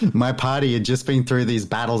because my party had just been through these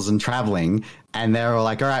battles and traveling, and they were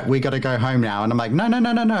like, all right, we got to go home now. And I'm like,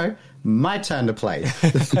 no, my turn to play. You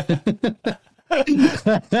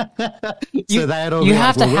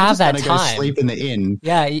have to have that time. Go sleep in the inn.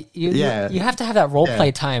 Yeah, you have to have that role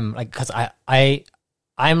play time, because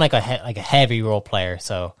I'm like a heavy role player,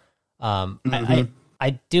 so I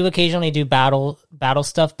do occasionally do battle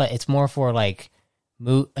stuff, but it's more for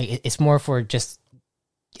it's more for just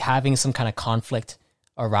having some kind of conflict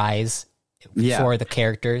arise for the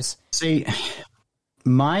characters. See,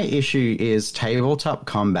 my issue is tabletop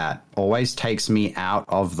combat always takes me out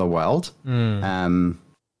of the world.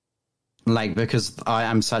 Because I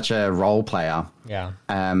am such a role player. Yeah.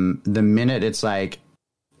 The minute it's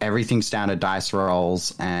everything's down to dice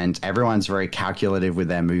rolls and everyone's very calculative with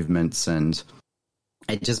their movements, and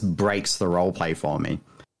it just breaks the role play for me.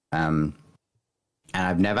 And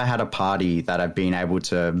I've never had a party that I've been able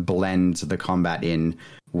to blend the combat in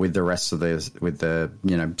with the rest of the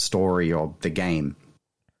story or the game.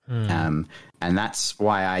 And that's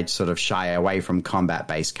why I sort of shy away from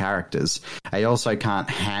combat-based characters. I also can't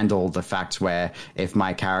handle the fact where if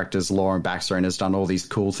my character's lore and backstory and has done all these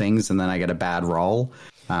cool things and then I get a bad roll.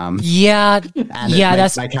 And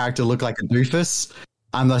that's my character look like a doofus.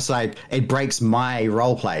 I'm just it breaks my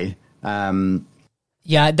role play.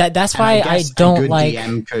 That's why I don't a good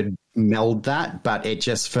DM could meld that, but it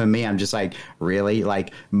just, for me, I'm just really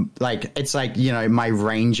it's my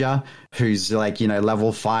ranger who's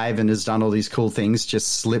level 5 and has done all these cool things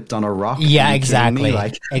just slipped on a rock. Yeah, exactly.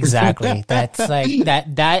 Exactly. That's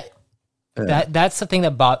that's the thing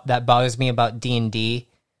that bothers me about D&D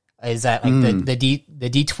is that the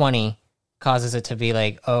D20 causes it to be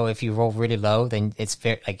if you roll really low, then it's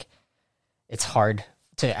very it's hard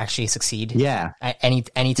to actually succeed. Yeah. At any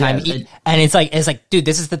time. And it's like, dude,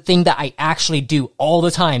 this is the thing that I actually do all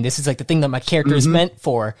the time. This is the thing that my character is meant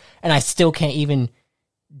for, and I still can't even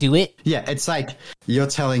do it. Yeah, it's you're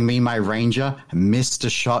telling me my ranger missed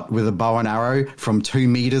a shot with a bow and arrow from 2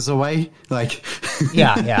 meters away?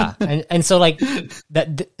 Yeah. And so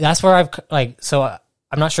that's where I've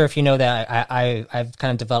I'm not sure if you know that I've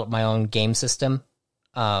kind of developed my own game system,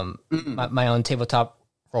 my own tabletop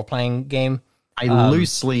role-playing game. I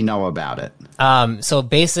loosely know about it. So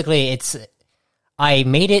basically I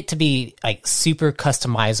made it to be super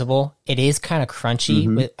customizable. It is kind of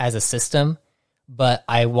crunchy as a system, but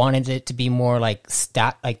I wanted it to be more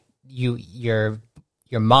your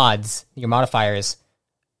mods, your modifiers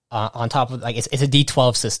on top of it's a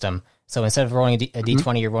D12 system. So instead of rolling a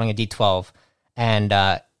D20, you're rolling a D12. And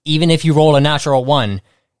even if you roll a natural 1,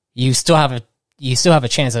 you still have a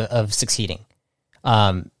chance of succeeding.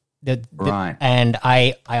 Right. And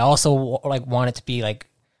I also want it to be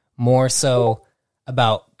more so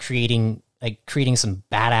about creating some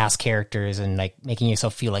badass characters and making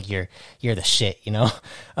yourself feel like you're the shit,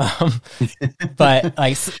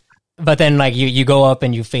 but then you go up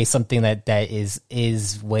and you face something that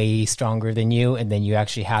is way stronger than you, and then you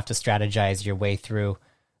actually have to strategize your way through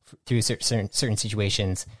certain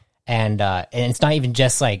situations. And it's not even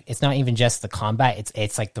just the combat,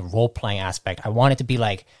 it's the role playing aspect. I want it to be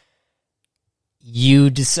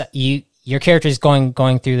your character is going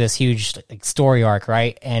through this huge story arc,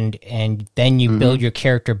 right? And then you build your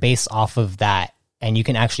character based off of that, and you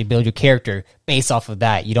can actually build your character based off of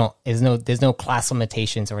that. You don't there's no class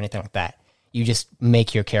limitations or anything like that. You just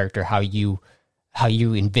make your character how you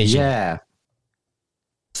envision. Yeah.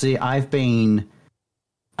 See, I've been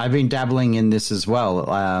dabbling in this as well,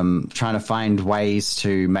 trying to find ways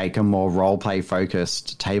to make a more roleplay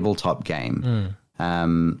focused tabletop game. So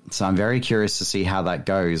I'm very curious to see how that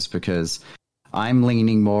goes, because I'm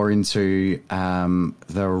leaning more into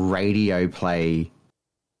the radio play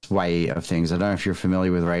way of things. I don't know if you're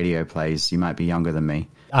familiar with radio plays. You might be younger than me.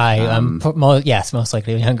 I am, yes, most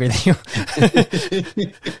likely younger than you.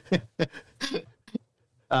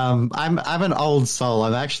 I'm an old soul.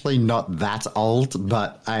 I'm actually not that old,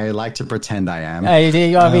 but I like to pretend I am.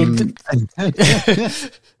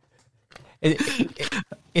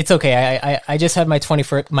 It's okay. I just had my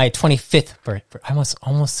 25th birthday. I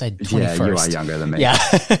almost said 21st. Yeah, you are younger than me. Yeah.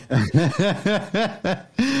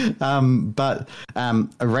 But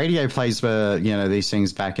radio plays were, these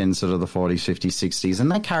things back in sort of the 40s, 50s, 60s, and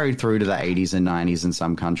they carried through to the 80s and 90s in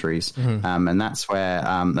some countries. And that's where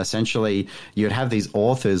essentially you'd have these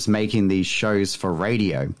authors making these shows for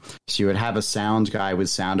radio. So you would have a sound guy with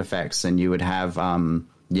sound effects, and you would have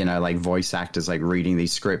like voice actors like reading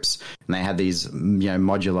these scripts, and they had these,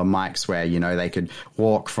 modular mics where, they could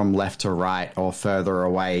walk from left to right or further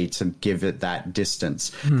away to give it that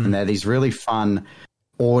distance. And they're these really fun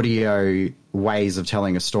audio ways of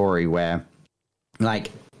telling a story where,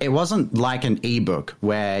 like, it wasn't like an ebook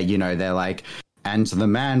where, they're like, and the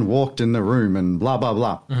man walked in the room and blah, blah,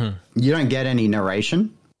 blah. You don't get any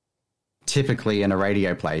narration typically in a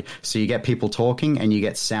radio play. So you get people talking and you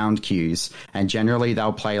get sound cues, and generally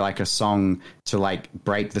they'll play like a song to like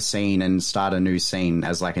break the scene and start a new scene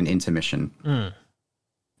as like an intermission.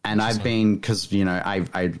 And I've been, because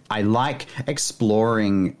I like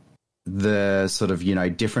exploring the sort of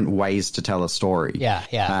different ways to tell a story.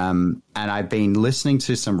 And I've been listening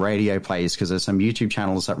to some radio plays, because there's some YouTube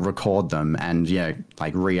channels that record them and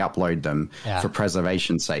like re-upload them for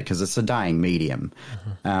preservation's sake, because it's a dying medium.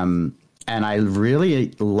 And I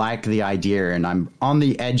really like the idea, and I'm on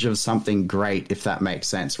the edge of something great, if that makes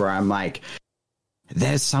sense, where I'm like,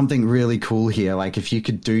 there's something really cool here. Like, if you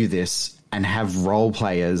could do this and have role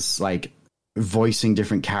players like voicing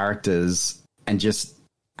different characters and just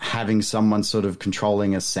having someone sort of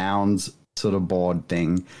controlling a sound sort of board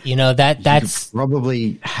thing. That's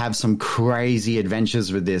probably have some crazy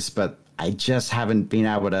adventures with this, but I just haven't been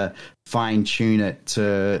able to fine tune it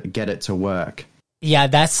to get it to work. Yeah,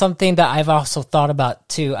 that's something that I've also thought about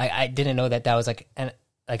too. I didn't know that was like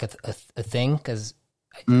a thing, because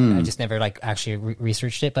I just never like actually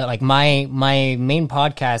researched it. But like my main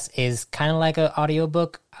podcast is kind of like an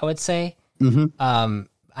audiobook, I would say.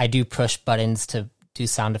 I do push buttons to do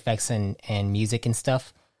sound effects and music and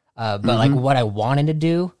stuff. But like what I wanted to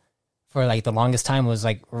do for like the longest time was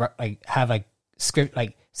like have like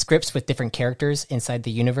scripts with different characters inside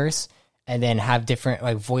the universe, and then have different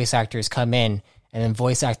like voice actors come in and then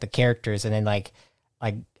voice act the characters, and then like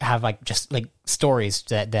have like just like stories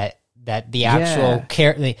that the actual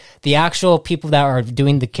the actual people that are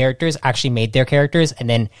doing the characters actually made their characters, and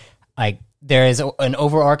then like there is an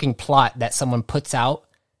overarching plot that someone puts out,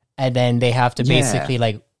 and then they have to basically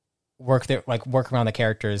like work around the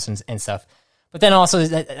characters and stuff. But then also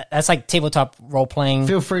that's like tabletop role playing.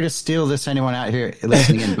 Feel free to steal this, anyone out here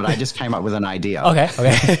listening in, but I just came up with an idea. Okay.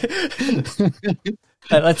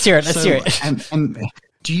 Let's hear it. And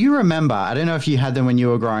do you remember, I don't know if you had them when you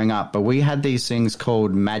were growing up, but we had these things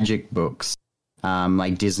called magic books.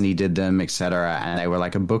 Like Disney did them, etc. And they were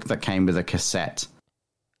like a book that came with a cassette.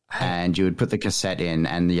 And you would put the cassette in,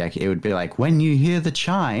 and it would be like, when you hear the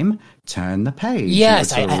chime, turn the page.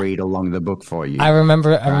 Yes, I read along the book for you. I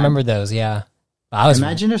remember those. Yeah,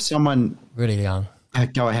 Imagine if someone really young.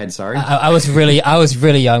 Go ahead. Sorry, I was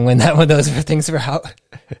really young when those things were out.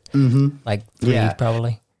 Like 3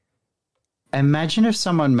 probably. Imagine if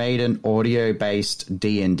someone made an audio-based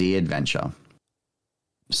D&D adventure.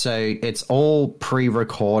 So it's all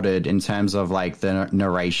pre-recorded in terms of like the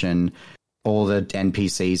narration. All the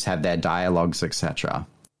NPCs have their dialogues, etc.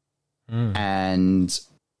 And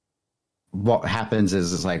what happens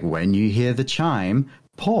is it's like, when you hear the chime,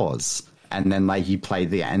 pause, and then like you play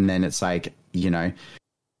and then it's like,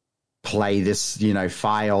 play this,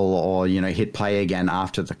 file, or hit play again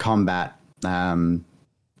after the combat.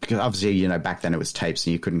 Because obviously, back then it was tapes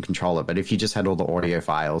and you couldn't control it. But if you just had all the audio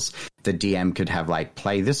files, the DM could have like,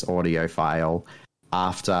 play this audio file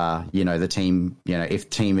after, the team, if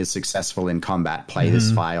team is successful in combat, play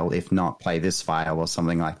this file. If not, play this file, or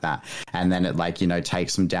something like that. And then it like,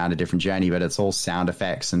 takes them down a different journey, but it's all sound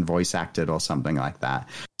effects and voice acted or something like that.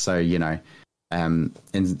 So, And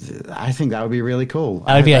I think that would be really cool.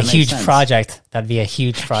 That would be a huge project. That'd be a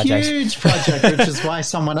huge project. Huge project, which is why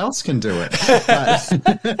someone else can do it.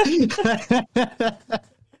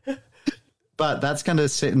 But that's going to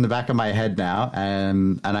sit in the back of my head now,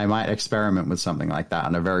 and I might experiment with something like that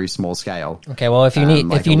on a very small scale. Okay, well, if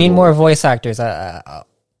you need more voice actors, I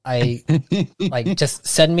like just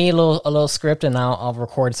send me a little script, and I'll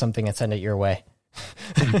record something and send it your way.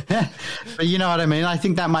 But you know what I mean? I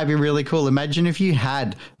think that might be really cool. Imagine if you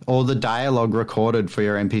had all the dialogue recorded for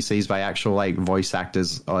your NPCs by actual like voice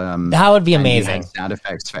actors. That would be amazing. Sound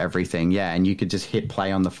effects for everything, yeah, and you could just hit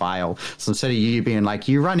play on the file. So instead of you being like,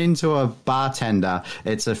 you run into a bartender,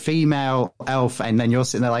 it's a female elf, and then you're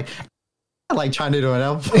sitting there like trying to do an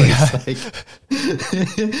elf voice. Like,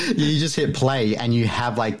 you just hit play, and you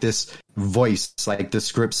have like this voice, like the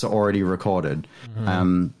scripts are already recorded.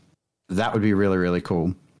 Mm-hmm. That would be really, really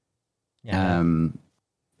cool. Yeah.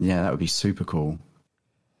 Yeah, that would be super cool.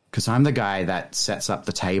 Because I'm the guy that sets up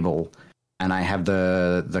the table, and I have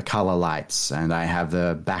the color lights, and I have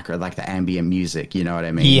the background, like the ambient music. You know what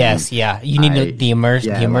I mean? Yes, yeah. You need the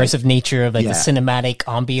immersive nature of like the cinematic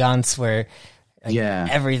ambiance where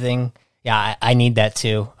everything. Yeah, I need that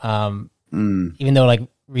too. Even though like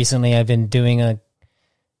recently I've been doing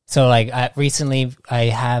recently I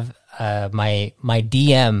have my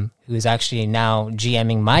DM who is actually now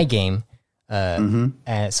GMing my game.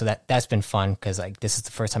 And so that's been fun because like this is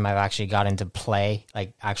the first time I've actually got into play,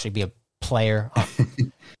 like actually be a player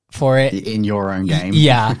for it in your own game.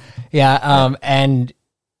 Yeah. And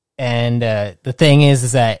the thing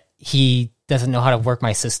is that he doesn't know how to work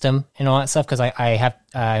my system and all that stuff because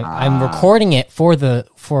I'm recording it for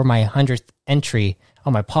my 100th entry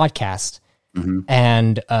on my podcast,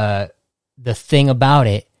 and the thing about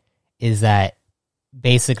it is that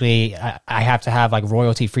basically I have to have like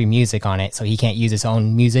royalty free music on it, so he can't use his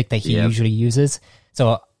own music that he usually uses.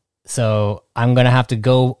 So I'm gonna have to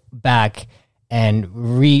go back and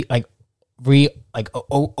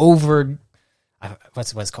over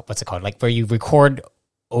what's it called? Like where you record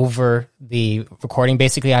over the recording.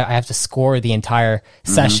 Basically, I have to score the entire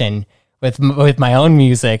session with my own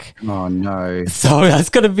music. Oh no! So that's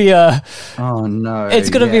gonna be it's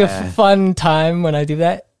gonna be a fun time when I do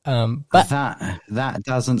that. But that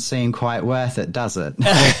doesn't seem quite worth it, does it?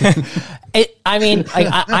 I've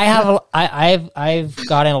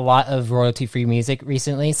gotten a lot of royalty free music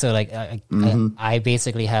recently, so like I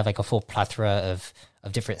basically have like a full plethora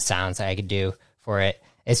of different sounds that I could do for it.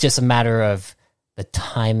 It's just a matter of the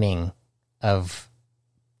timing of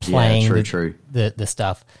playing the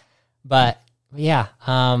stuff. But yeah.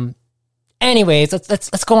 Anyways,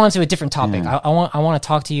 let's go on to a different topic. I want to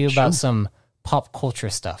talk to you about some pop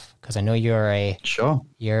culture stuff because I know you're a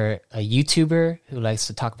YouTuber who likes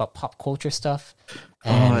to talk about pop culture stuff.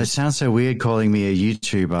 And it sounds so weird calling me a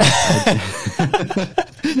YouTuber.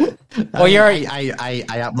 Well,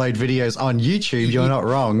 I upload videos on YouTube. You're not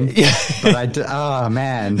wrong, but I do. Oh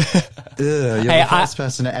man, you're the first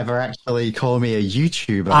person to ever actually call me a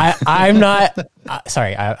YouTuber. I'm not.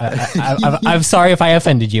 Sorry, I'm sorry if I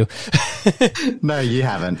offended you. No, you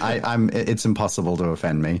haven't. It's impossible to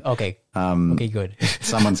offend me. Okay. Okay, good.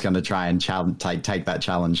 Someone's going to try and take that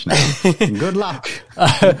challenge now. Good luck.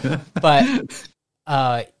 But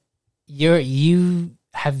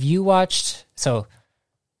have you watched? So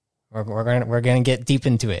we're gonna get deep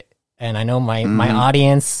into it, and I know my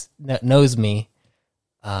audience knows me.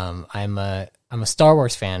 I'm a Star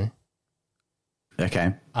Wars fan.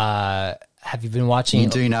 Okay. Have you been watching? You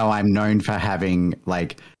do know I'm known for having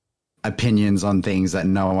like opinions on things that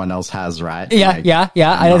no one else has, right? Yeah.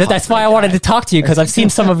 That's why I wanted to talk to you because I've seen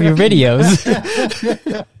some of your videos.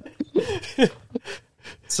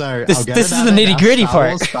 So this is the nitty gritty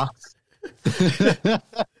part.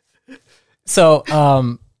 So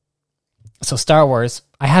Star Wars.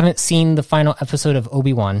 I haven't seen the final episode of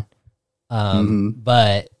Obi-Wan,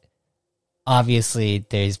 but obviously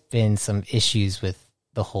there's been some issues with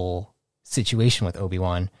the whole situation with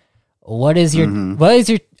Obi-Wan. What is your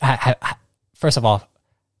first of all,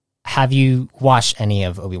 have you watched any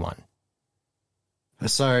of Obi-Wan?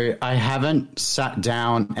 So I haven't sat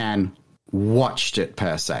down and watched it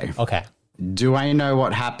per se. Okay. Do I know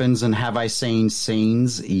what happens and have I seen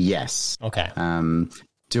scenes? Yes. Okay.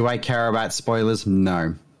 Do I care about spoilers?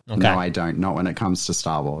 No. Okay. No, I don't. Not when it comes to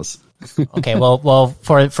Star Wars. Okay. Well,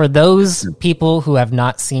 for those people who have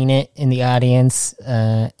not seen it in the audience,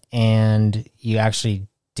 and you actually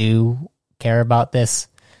do care about this,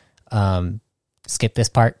 skip this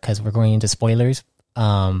part because we're going into spoilers.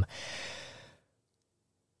 What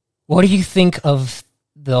do you think of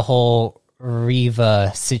the whole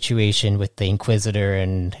Reva situation with the Inquisitor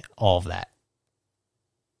and all of that?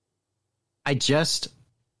 I just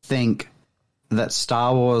think that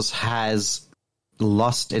Star Wars has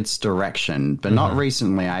lost its direction, but not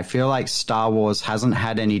recently. I feel like Star Wars hasn't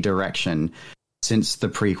had any direction since the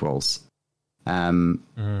prequels.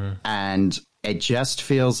 And it just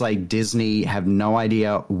feels like Disney have no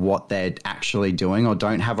idea what they're actually doing or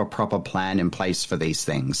don't have a proper plan in place for these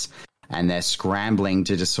things. And they're scrambling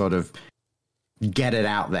to just sort of get it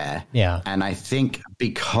out there. Yeah. And I think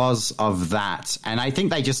because of that, and I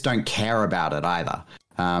think they just don't care about it either,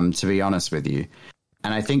 to be honest with you.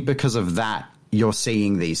 And I think because of that, you're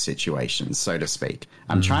seeing these situations, so to speak.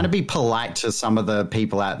 I'm trying to be polite to some of the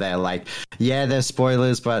people out there, like, yeah, there's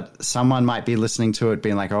spoilers, but someone might be listening to it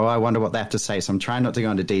being like, oh, I wonder what they have to say. So I'm trying not to go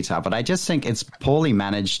into detail, but I just think it's poorly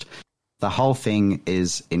managed. The whole thing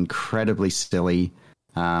is incredibly silly.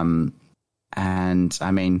 And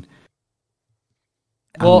I mean,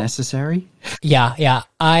 unnecessary. Yeah.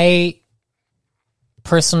 I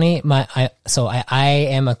personally, I'm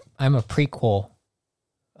a prequel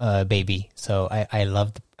baby, so I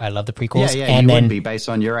love the prequels. Yeah, and you then, would be based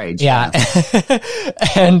on your age. Yeah,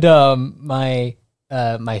 and my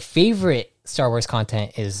favorite Star Wars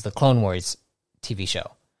content is the Clone Wars TV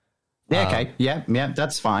show. Yeah, okay, yeah,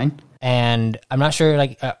 that's fine. And I'm not sure,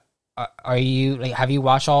 like, are you like, have you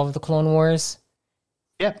watched all of the Clone Wars?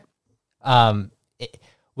 Yep. Clone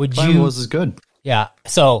Wars is good. Yeah.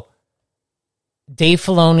 So Dave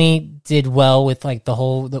Filoni did well with like the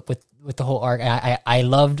whole with the whole arc. I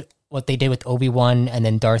loved what they did with Obi-Wan and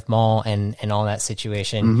then Darth Maul and all that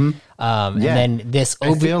situation. And then this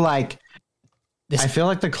I feel like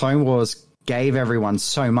the Clone Wars gave everyone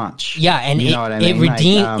so much. Yeah, and you know what I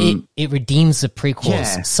mean? It redeems the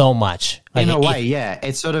prequels so much. Like, in a way, yeah.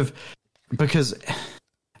 It's sort of because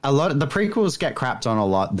a lot of the prequels get crapped on a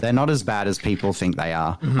lot. They're not as bad as people think they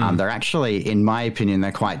are. They're actually, in my opinion,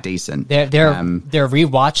 they're quite decent. They're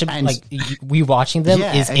rewatchable. Like rewatching them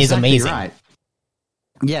is amazing. Right.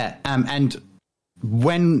 Yeah, and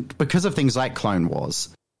because of things like Clone Wars,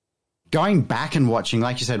 going back and watching,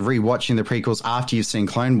 like you said, rewatching the prequels after you've seen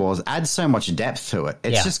Clone Wars adds so much depth to it.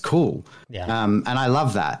 It's just cool. Yeah. And I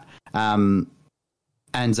love that. And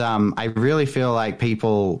I really feel like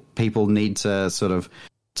people need to sort of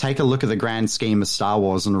take a look at the grand scheme of Star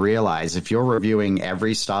Wars and realize if you're reviewing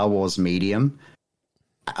every Star Wars medium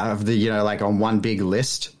of the, like on one big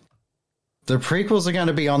list, the prequels are going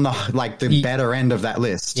to be on the better end of that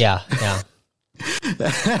list. Yeah.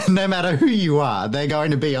 No matter who you are, they're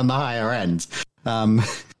going to be on the higher end. No,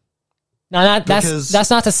 that's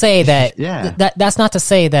not to say that. That's not to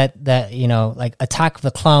say that like Attack of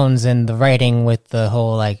the Clones and the writing with the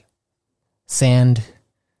whole like sand,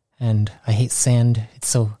 and I hate sand. It's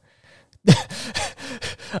so.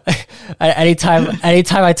 Anytime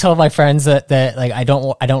I tell my friends that like I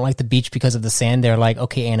don't like the beach because of the sand, they're like,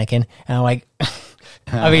 okay, Anakin, and I'm like,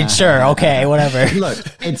 I mean, sure, okay, whatever. Look,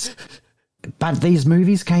 but these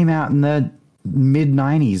movies came out in the mid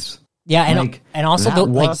 '90s. Yeah, and also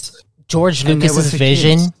George Lucas's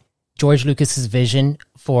vision. Kids. George Lucas's vision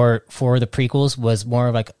for the prequels was more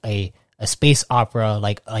of like a space opera,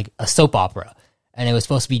 like a soap opera, and it was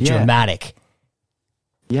supposed to be dramatic.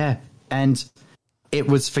 Yeah, and it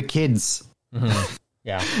was for kids.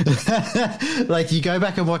 Yeah. Like, you go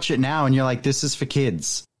back and watch it now and you're like, this is for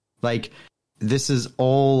kids. Like, this is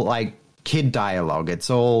all like kid dialogue. It's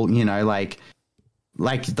all, like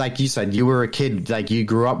you said, you were a kid, like you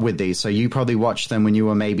grew up with these. So you probably watched them when you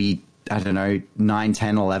were maybe, I don't know, 9,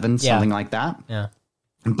 10, 11, something like that. Yeah.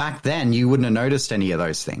 And back then you wouldn't have noticed any of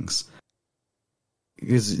those things.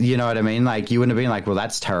 Because, you know what I mean? Like, you wouldn't have been like, well,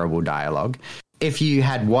 that's terrible dialogue. If you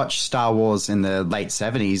had watched Star Wars in the late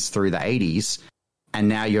 70s through the 80s, and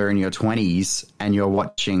now you're in your 20s and you're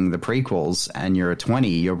watching the prequels and you're 20,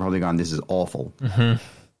 you're probably going, this is awful.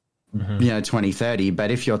 2030. But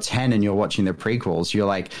if you're 10 and you're watching the prequels, you're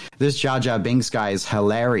like, this Jar Jar Binks guy is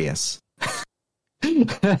hilarious. Yeah,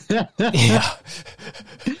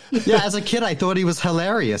 as a kid, I thought he was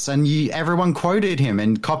hilarious, and everyone quoted him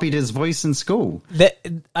and copied his voice in school.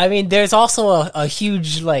 There's also a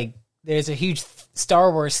huge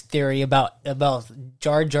Star Wars theory about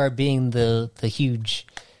Jar Jar being the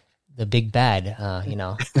big bad.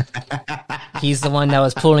 He's the one that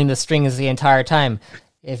was pulling the strings the entire time.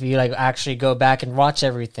 If you like actually go back and watch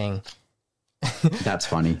everything, that's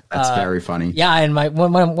funny. That's very funny. Yeah, and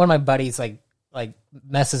one of my buddies like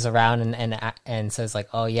messes around and says like,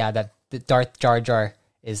 oh yeah, that the Darth Jar Jar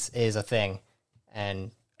is a thing,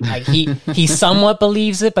 and like he somewhat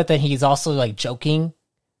believes it, but then he's also like joking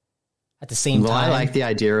at the same Well, time. I like the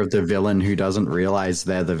idea of the villain who doesn't realize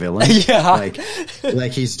they're the villain. Yeah.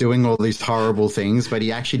 Like he's doing all these horrible things, but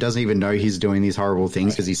he actually doesn't even know he's doing these horrible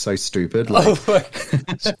things because he's so stupid. Like, Oh my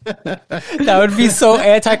gosh. That would be so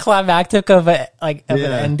anticlimactic of an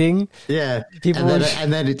ending. Yeah, People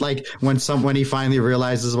and then it, like when he finally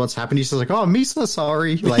realizes what's happened, he's just like, "Oh, I'm so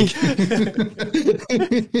sorry." Like,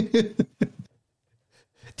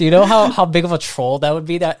 do you know how big of a troll that would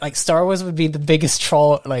be? That like Star Wars would be the biggest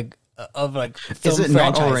troll of film is it franchises.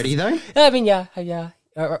 not already though? I mean, yeah.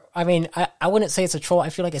 I mean, I wouldn't say it's a troll. I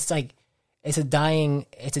feel like it's a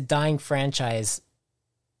dying franchise,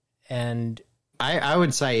 and I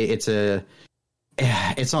would say it's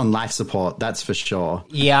on life support. That's for sure.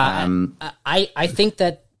 Yeah, I think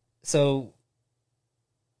that. So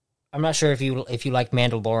I'm not sure if you like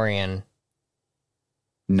Mandalorian.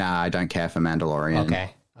 Nah, I don't care for Mandalorian.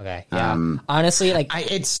 Okay, yeah. Honestly,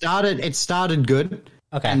 it started good.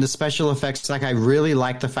 Okay. And the special effects, like I really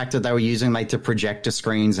liked the fact that they were using like the projector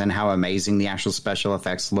screens and how amazing the actual special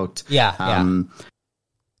effects looked. Yeah.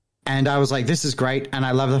 And I was like, this is great. And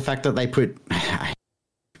I love the fact that they put,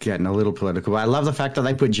 getting a little political, but I love the fact that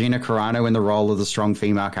they put Gina Carano in the role of the strong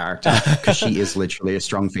female character because she is literally a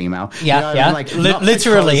strong female. Yeah, you know yeah. I mean? Like,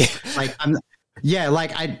 literally. Because, like,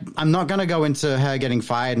 I'm not going to go into her getting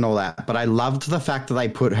fired and all that, but I loved the fact that they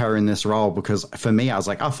put her in this role because for me, I was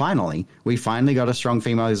like, oh, we finally got a strong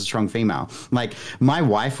female who's a strong female. Like, my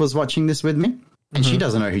wife was watching this with me, and she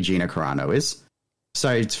doesn't know who Gina Carano is. So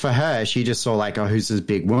it's for her, she just saw like, oh, who's this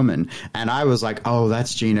big woman? And I was like, oh,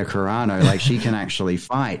 that's Gina Carano. Like, she can actually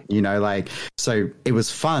fight, you know, like, so it was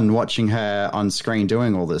fun watching her on screen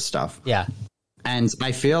doing all this stuff. Yeah. And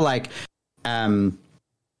I feel like,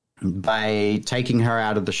 by taking her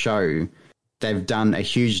out of the show, they've done a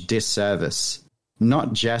huge disservice,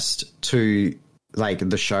 not just to like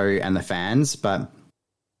the show and the fans, but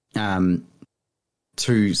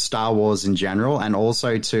to Star Wars in general, and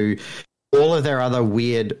also to all of their other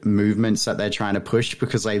weird movements that they're trying to push,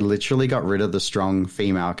 because they literally got rid of the strong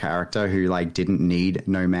female character who like didn't need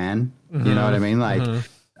no man. Mm-hmm. You know what I mean? Like,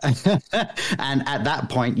 and at that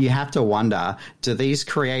point, you have to wonder: do these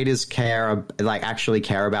creators actually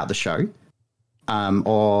care about the show,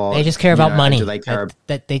 or they just care about money? Do they care?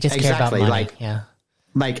 They just care about money. Like, yeah.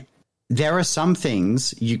 Like, there are some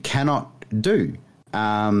things you cannot do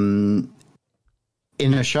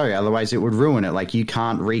in a show, otherwise it would ruin it. Like, you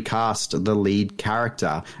can't recast the lead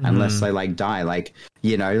character unless they like die. Like,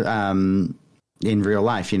 you know, in real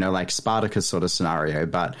life, you know, like Spartacus sort of scenario.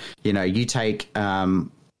 But you know, you take the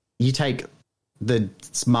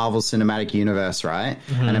Marvel Cinematic Universe, right?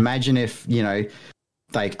 And imagine if, you know,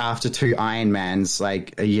 like after 2 Iron Mans,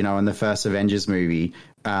 like, you know, in the first Avengers movie,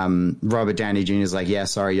 Robert Downey Jr. is like, yeah,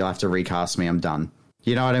 sorry, you'll have to recast me. I'm done.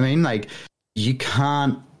 You know what I mean? Like, you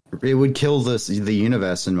can't. It would kill the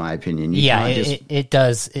universe, in my opinion. It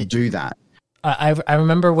does. Do that. I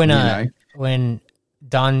remember when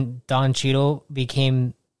Don Cheadle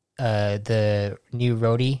became the new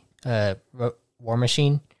roadie, War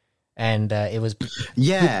Machine, and it was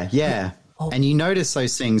yeah. And you notice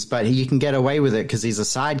those things, but you can get away with it because he's a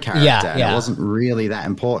side character. And it wasn't really that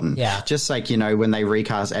important. Yeah, just like, you know, when they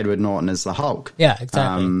recast Edward Norton as the Hulk. Yeah,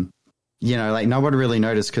 exactly. You know, like, no one really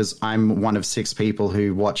noticed because I'm one of 6 people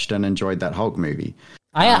who watched and enjoyed that Hulk movie.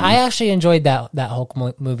 I actually enjoyed that Hulk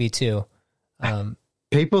movie too.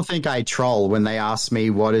 People think I troll when they ask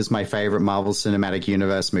me what is my favorite Marvel Cinematic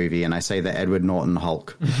Universe movie, and I say the Edward Norton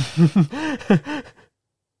Hulk.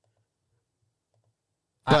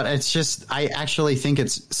 But it's just, I actually think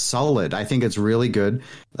it's solid. I think it's really good.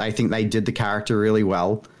 I think they did the character really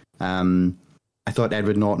well. I thought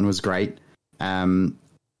Edward Norton was great.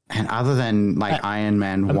 And other than like Iron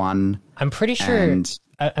Man 1, I'm pretty sure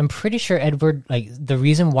Edward, like, the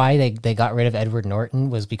reason why they got rid of Edward Norton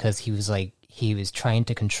was because he was trying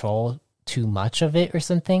to control too much of it or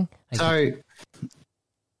something. Like, so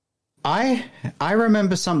I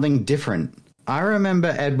remember something different. I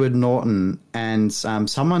remember Edward Norton, and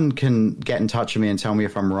someone can get in touch with me and tell me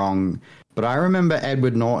if I'm wrong, but I remember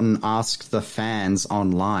Edward Norton asked the fans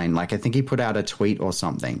online, like, I think he put out a tweet or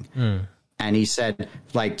something. And he said,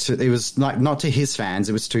 like, it was like not to his fans,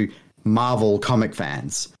 it was to Marvel comic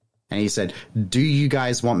fans. And he said, do you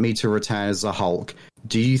guys want me to return as the Hulk?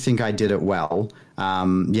 Do you think I did it well?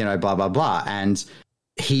 You know, blah, blah, blah. And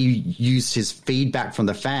he used his feedback from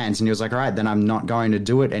the fans, and he was like, all right, then I'm not going to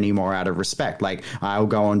do it anymore out of respect. Like, I'll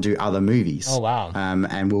go and do other movies. Oh, wow.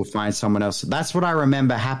 And we'll find someone else. That's what I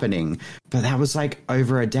remember happening. But that was like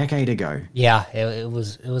over a decade ago. Yeah, it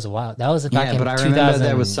was a while. That was back in 2000. But I remember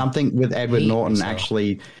there was something with Edward Norton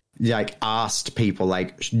actually like asked people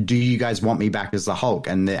like, do you guys want me back as the Hulk?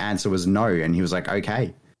 And the answer was no. And he was like,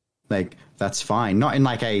 okay, like, that's fine. Not in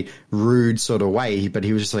like a rude sort of way, but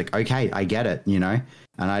he was just like, okay, I get it, you know,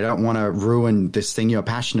 and I don't want to ruin this thing you're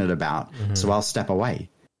passionate about. So I'll step away.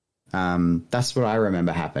 That's what I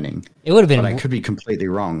remember happening. It would have been, but I could be completely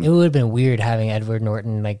wrong. It would have been weird having Edward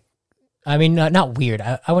Norton, like, I mean, not weird.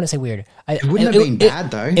 I wouldn't say weird. It wouldn't have been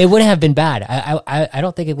bad, though. It wouldn't have been bad. I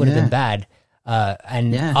don't think it would have been bad.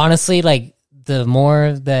 Honestly, like, the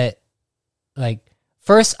more that, like,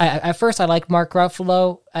 at first I like Mark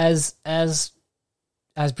Ruffalo as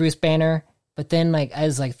Bruce Banner, but then, like,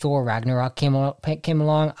 as like Thor Ragnarok came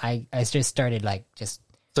along, I just started like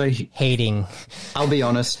hating. I'll be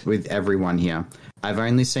honest with everyone here. I've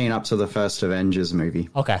only seen up to the first Avengers movie.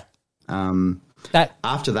 Okay.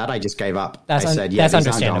 After that, I just gave up. I said, yeah, that's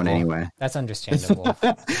these aren't understandable. going anywhere. That's understandable.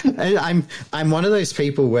 I'm one of those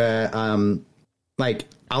people where, like,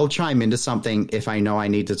 I'll chime into something if I know I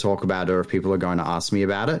need to talk about it or if people are going to ask me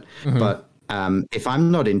about it. But if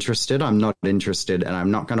I'm not interested, I'm not interested, and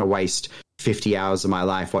I'm not going to waste 50 hours of my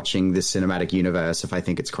life watching this cinematic universe if I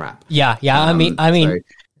think it's crap. Yeah. I mean,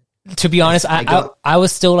 to be honest, I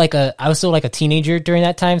was still like a teenager during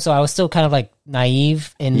that time, so I was still kind of like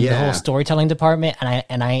naive in the whole storytelling department,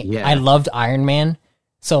 and I loved Iron Man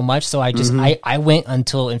so much, so I just I went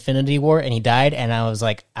until Infinity War and he died, and I was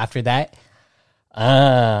like, after that,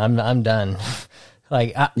 I'm done.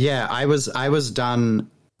 Like, I was done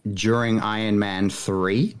during Iron Man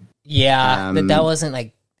 3. Yeah, but that wasn't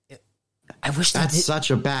like. I wish that's such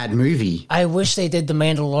a bad movie. I wish they did the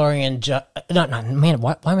Mandalorian.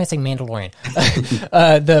 Why am I saying Mandalorian?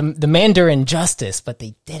 the Mandarin Justice, but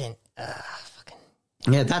they didn't.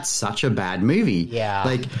 Yeah, that's such a bad movie. Yeah,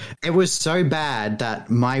 like, it was so bad that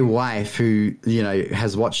my wife, who, you know,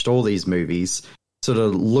 has watched all these movies, sort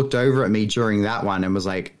of looked over at me during that one and was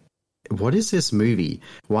like, what is this movie?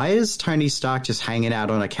 Why is Tony Stark just hanging out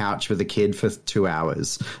on a couch with a kid for 2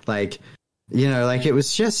 hours? Like, you know, like, it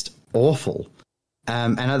was just awful.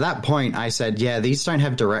 And at that point I said, yeah, these don't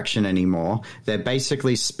have direction anymore. They're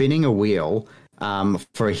basically spinning a wheel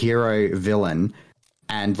for a hero villain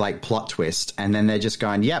and like plot twist, and then they're just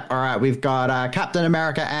going, yep, all right, we've got Captain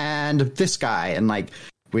America and this guy, and like,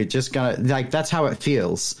 we're just gonna, like, that's how it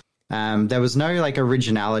feels. There was no like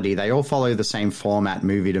originality. They all follow the same format,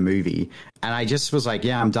 movie to movie. And I just was like,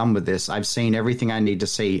 yeah, I'm done with this. I've seen everything I need to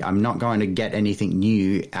see. I'm not going to get anything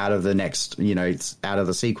new out of the next, you know, out of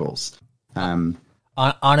the sequels.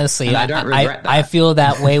 Honestly, I don't regret that. I feel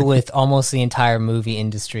that way with almost the entire movie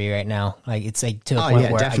industry right now. Like, it's like to the point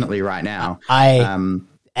where definitely right now.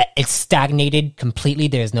 It's stagnated completely.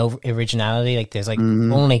 There's no originality. Like, there's like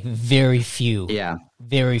only very few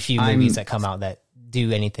movies that come out that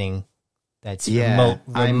do anything that's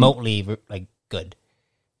remotely like good,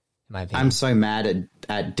 in my opinion. I'm so mad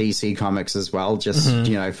at DC Comics as well, just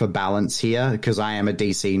you know, for balance here, because I am a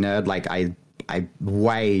DC nerd. Like, I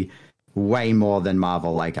way more than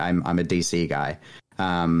Marvel. Like, I'm a DC guy,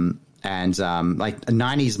 and like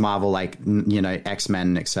 90s Marvel, like, you know,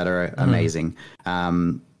 X-Men, etc., amazing.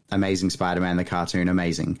 Amazing Spider-Man, the cartoon,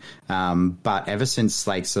 amazing. But ever since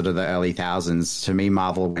like sort of the early thousands, to me,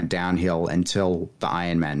 Marvel went downhill until the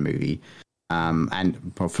Iron Man movie.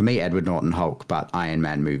 And well, for me, Edward Norton Hulk, but Iron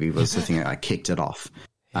Man movie was the thing that like, kicked it off.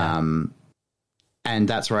 Yeah. And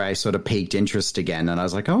that's where I sort of piqued interest again. And I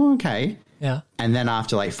was like, oh, okay. Yeah. And then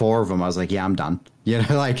after like 4 of them, I was like, yeah, I'm done. You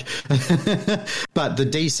know, like, but the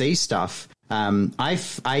DC stuff,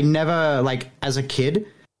 I never, like, as a kid,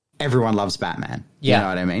 everyone loves Batman. Yeah. You know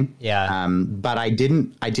what I mean? Yeah. But I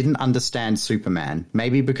didn't understand Superman.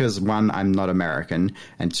 Maybe because 1, I'm not American,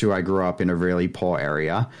 and 2, I grew up in a really poor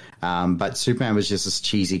area. But Superman was just this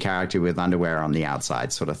cheesy character with underwear on the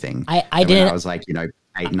outside sort of thing. I was like, you know,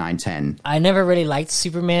 8, 9, 10. I never really liked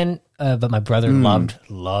Superman, but my brother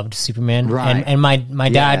loved Superman. Right. And my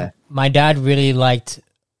dad really liked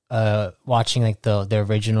watching like the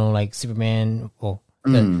original like Superman,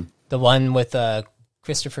 the one with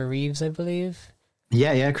Christopher Reeves, I believe.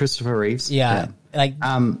 Yeah, Christopher Reeves. Yeah. Like,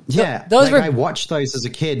 those were, I watched those as a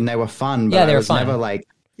kid and they were fun, but I was never like,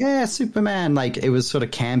 yeah, Superman. Like, it was sort of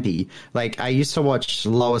campy. Like, I used to watch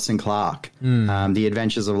Lois and Clark, The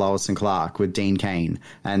Adventures of Lois and Clark with Dean Cain,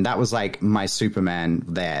 and that was like my Superman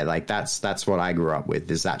there. Like, that's what I grew up with,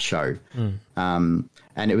 is that show.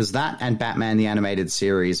 And it was that, and Batman the Animated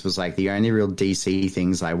Series was like the only real DC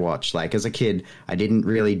things I watched. Like, as a kid, I didn't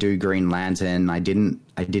really do Green Lantern. I didn't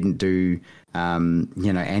do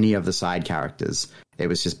you know, any of the side characters. It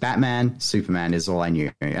was just Batman, Superman is all I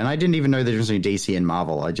knew. And I didn't even know there was any DC and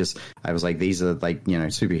Marvel. I was like, these are like, you know,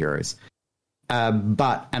 superheroes.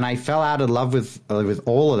 and I fell out of love with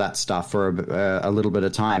all of that stuff for a little bit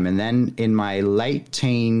of time. And then in my late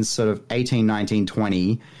teens, sort of 18, 19,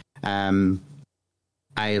 20,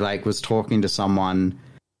 I like was talking to someone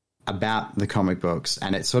about the comic books,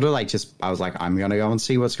 and it sort of like I was like, I'm going to go and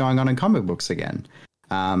see what's going on in comic books again.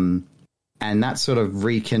 And that sort of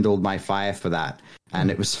rekindled my fire for that. And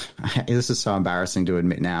it was, this is so embarrassing to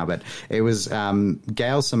admit now, but it was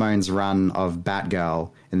Gail Simone's run of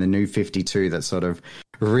Batgirl in the New 52 that sort of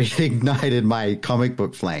reignited my comic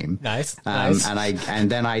book flame. Nice. Nice. And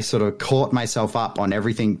then I sort of caught myself up on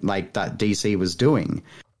everything like that DC was doing.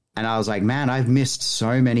 And I was like, man, I've missed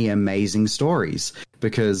so many amazing stories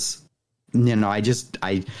because, you know, I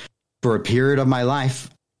for a period of my life,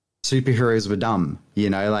 superheroes were dumb, you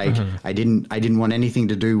know, like I didn't want anything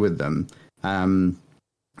to do with them. In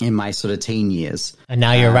my sort of teen years. And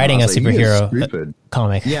now you're writing a superhero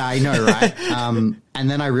comic. Yeah, I know, right? And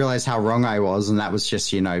then I realized how wrong I was, and that was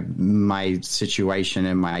just, you know, my situation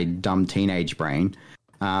in my dumb teenage brain.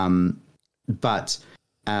 But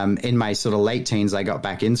in my sort of late teens, I got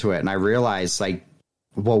back into it, and I realized, like,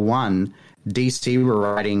 well, one, DC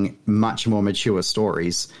were writing much more mature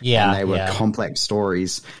stories. Yeah. And they were complex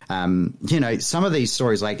stories. You know, some of these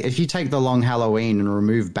stories, like if you take The Long Halloween and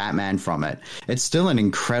remove Batman from it, it's still an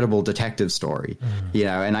incredible detective story. You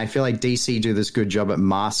know, and I feel like DC do this good job at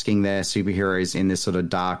masking their superheroes in this sort of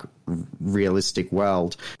dark, realistic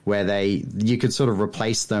world where you could sort of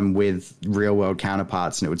replace them with real world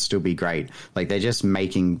counterparts and it would still be great. Like they're just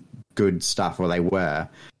making good stuff, or they were.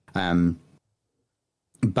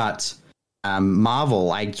 But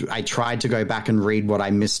Marvel, I tried to go back and read what I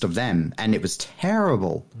missed of them, and it was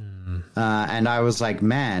terrible. And I was like,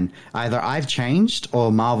 man, either I've changed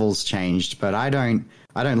or Marvel's changed, but I don't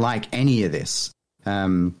like any of this.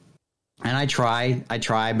 And I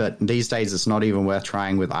try, but these days it's not even worth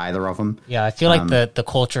trying with either of them. Yeah, I feel like the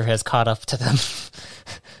culture has caught up to them.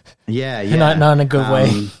 Yeah. Not in a good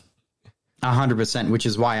way. 100%, which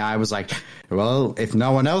is why I was like, well, if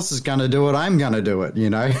no one else is going to do it, I'm going to do it, you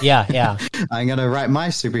know? Yeah. I'm going to write my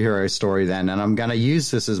superhero story then, and I'm going to use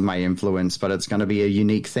this as my influence, but it's going to be a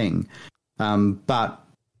unique thing. But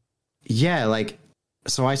yeah, like,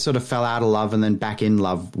 so I sort of fell out of love and then back in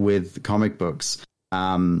love with comic books.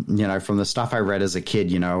 You know, from the stuff I read as a kid,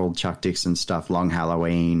 you know, old Chuck Dixon stuff, Long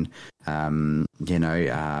Halloween, you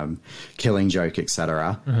know, Killing Joke,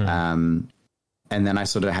 etc. And then I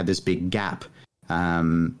sort of had this big gap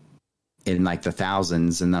in like the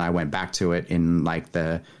thousands. And then I went back to it in like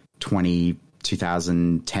the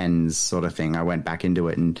 2010s sort of thing. I went back into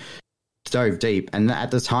it and dove deep. And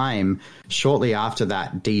at the time, shortly after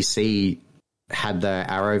that, DC had the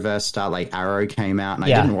Arrowverse start, like Arrow came out. And I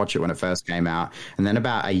didn't watch it when it first came out. And then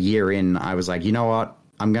about a year in, I was like, you know what?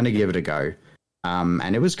 I'm going to give it a go.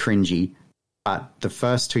 And it was cringy. But the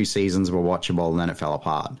first 2 seasons were watchable, and then it fell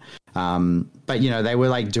apart. But you know, they were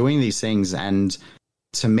like doing these things, and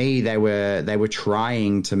to me, they were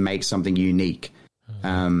trying to make something unique.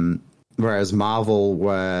 Whereas Marvel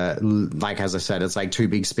were, like, as I said, it's like 2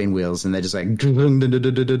 big spin wheels, and they're just like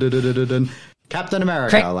Captain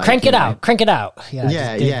America, crank it out.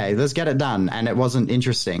 Yeah, let's get it done. And it wasn't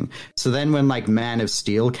interesting. So then when like Man of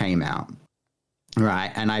Steel came out.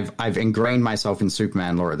 Right, and I've ingrained myself in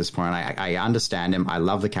Superman lore at this point. I understand him. I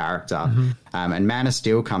love the character. And Man of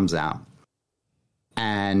Steel comes out.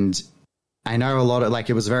 And I know a lot of, like,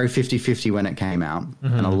 it was very 50-50 when it came out.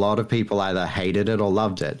 And a lot of people either hated it or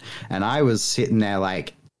loved it. And I was sitting there,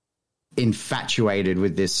 like, infatuated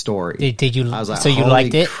with this story. Did you? I was like, so you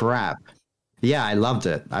liked it? Crap. Yeah, I loved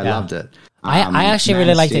it. I loved it. I actually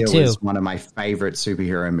really liked it, too. It was one of my favorite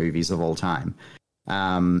superhero movies of all time.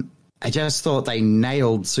 I just thought they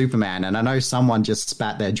nailed Superman, and I know someone just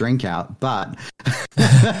spat their drink out, but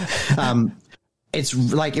it's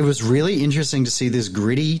like, it was really interesting to see this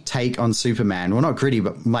gritty take on Superman. Well, not gritty,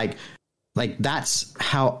 but like that's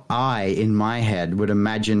how I, in my head, would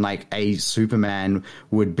imagine like a Superman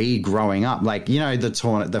would be growing up. Like, you know,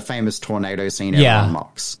 the famous tornado scene everyone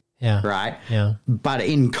mocks. Yeah. Right? Yeah. But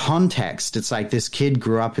in context, it's like this kid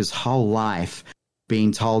grew up his whole life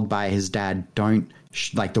being told by his dad,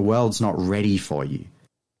 like, the world's not ready for you,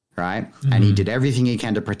 right? And he did everything he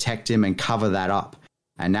can to protect him and cover that up.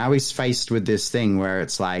 And now he's faced with this thing where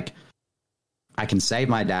it's like, I can save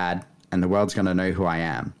my dad and the world's going to know who I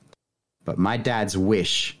am. But my dad's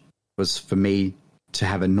wish was for me to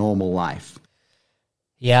have a normal life.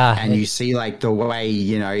 Yeah. And you see, like, the way,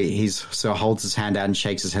 you know, he's so holds his hand out and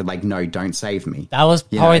shakes his head like, no, don't save me. That was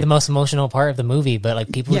probably the most emotional part of the movie, but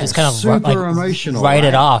like people just kind of emotional, write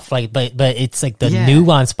it off. Like, but it's like the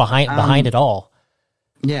nuance behind it all.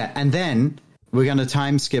 Yeah. And then we're going to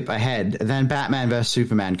time skip ahead. Then Batman vs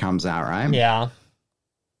Superman comes out, right? Yeah.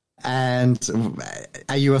 And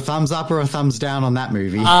are you a thumbs up or a thumbs down on that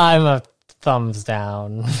movie? I'm a thumbs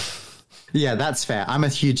down. Yeah, that's fair. I'm a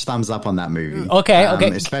huge thumbs up on that movie. Okay.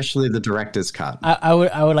 Especially the director's cut. I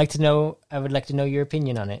would like to know your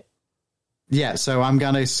opinion on it. Yeah, so I'm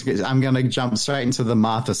gonna jump straight into the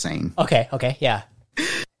Martha scene. Okay, yeah.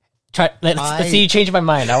 Let's see you change my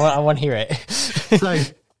mind. I want to hear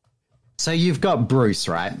it. So you've got Bruce,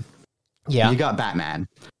 right? Yeah. You got Batman,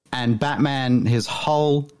 and Batman, his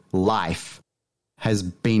whole life has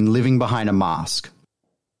been living behind a mask,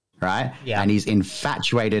 right? Yeah. And he's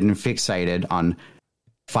infatuated and fixated on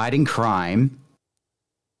fighting crime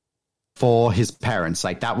for his parents.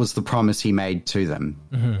 Like, that was the promise he made to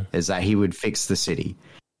them, is that he would fix the city.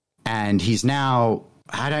 And he's now,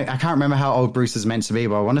 I can't remember how old Bruce is meant to be,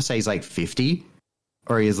 but I want to say he's like 50,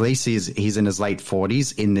 or at least he's in his late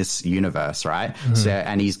 40s in this universe, right? So,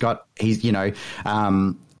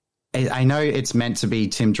 and I know it's meant to be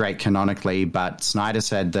Tim Drake canonically, but Snyder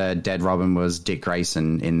said the dead Robin was Dick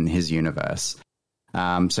Grayson in his universe.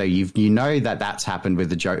 So you know that's happened with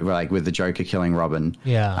the Joker killing Robin.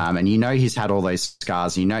 Yeah. And you know he's had all those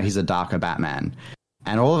scars. You know he's a darker Batman.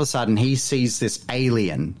 And all of a sudden he sees this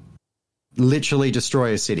alien literally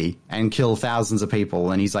destroy a city and kill thousands of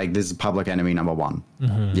people. And he's like, this is public enemy number one.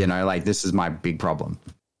 You know, like, this is my big problem.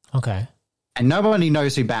 Okay. And nobody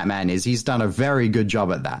knows who Batman is. He's done a very good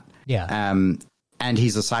job at that. Yeah. And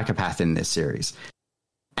he's a psychopath in this series.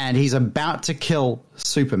 And he's about to kill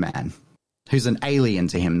Superman, who's an alien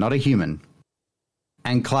to him, not a human.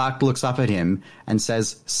 And Clark looks up at him and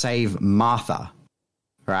says, save Martha.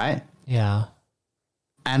 Right? Yeah.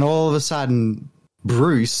 And all of a sudden,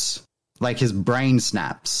 Bruce, like, his brain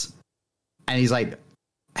snaps. And he's like,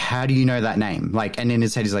 how do you know that name? Like, and in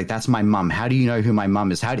his head, he's like, that's my mum. How do you know who my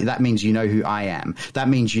mum is? That means you know who I am. That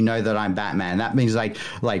means you know that I'm Batman. That means like,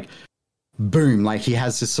 boom, like, he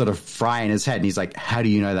has this sort of fry in his head. And he's like, how do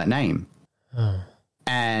you know that name?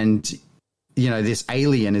 And, you know, this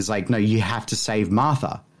alien is like, no, you have to save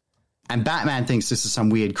Martha. And Batman thinks this is some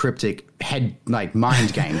weird cryptic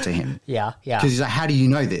mind game to him. Yeah. Because he's like, how do you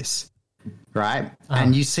know this? Right?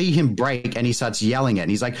 And you see him break and he starts yelling it. And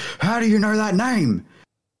he's like, how do you know that name?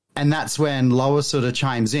 And that's when Lois sort of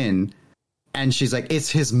chimes in and she's like, it's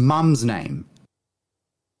his mum's name.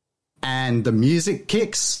 And the music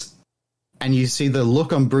kicks and you see the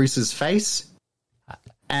look on Bruce's face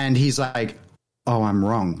and he's like, oh, I'm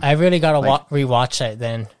wrong. I really got to rewatch it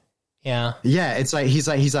then. Yeah. Yeah. It's like,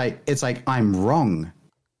 I'm wrong.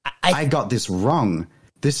 I got this wrong.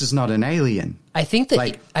 This is not an alien. I think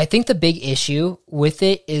the big issue with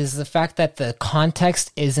it is the fact that the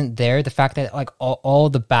context isn't there. The fact that, like, all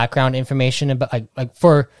the background information about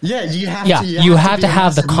you have to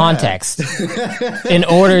have the context in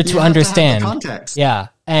order to understand the context. Yeah,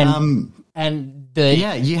 you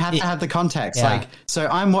have to have the context. Yeah. Like, so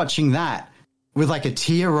I'm watching that with like a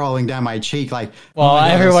tear rolling down my cheek. Like, well,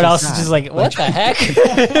 God, everyone else sad. is just like, what the heck?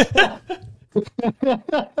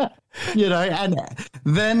 You know, and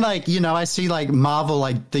then, like, you know, I see like Marvel,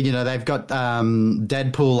 like, they've got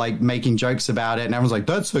Deadpool like making jokes about it, and everyone's like,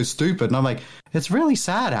 that's so stupid. And I'm like, it's really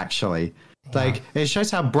sad, actually. Yeah. Like, it shows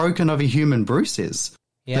how broken of a human Bruce is.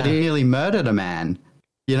 Yeah. That he nearly murdered a man,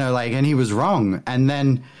 you know, like, and he was wrong. And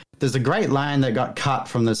then there's a great line that got cut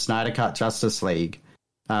from the Snyder Cut Justice League.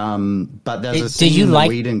 But there's a scene in the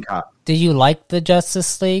Whedon cut. Did you like the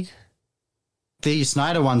Justice League? The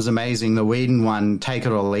Snyder one's amazing. The Whedon one, take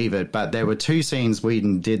it or leave it. But there were two scenes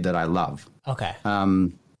Whedon did that I love. Okay.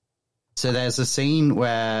 So there's a scene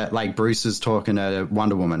where, like, Bruce is talking to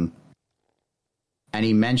Wonder Woman, and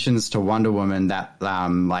he mentions to Wonder Woman that,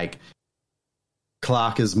 like,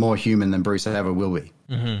 Clark is more human than Bruce ever will be.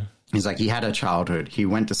 Mm-hmm. He's like, he had a childhood. He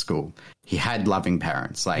went to school. He had loving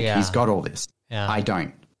parents. Like, he's got all this. Yeah. I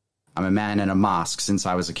don't. I'm a man in a mask since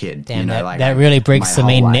I was a kid. Damn, that really breaks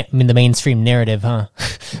the mainstream narrative, huh?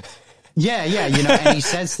 Yeah, you know, and he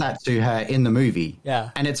says that to her in the movie.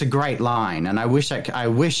 Yeah. And it's a great line. And I wish,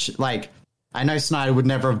 like, I know Snyder would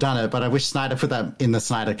never have done it, but I wish Snyder put that in the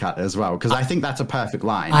Snyder Cut as well, because I think that's a perfect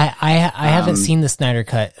line. I haven't seen the Snyder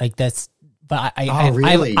Cut. Like, that's, but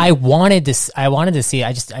really? I wanted to see it.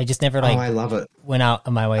 I just never, like, I love it. Went out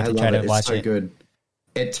of my way to try to watch it. It's so good.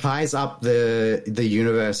 It ties up the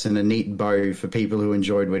universe in a neat bow for people who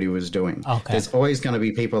enjoyed what he was doing. Okay. There's always going to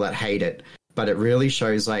be people that hate it, but it really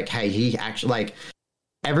shows, like, hey, he actually, like,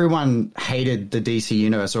 everyone hated the DC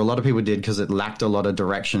universe, or a lot of people did, because it lacked a lot of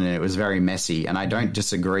direction and it was very messy, and I don't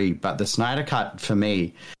disagree, but the Snyder Cut, for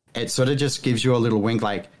me, it sort of just gives you a little wink,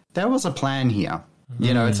 like, there was a plan here.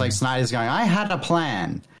 You know, it's like Snyder's going, I had a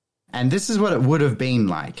plan. And this is what it would have been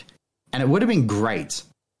like. And it would have been great.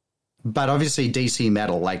 But obviously DC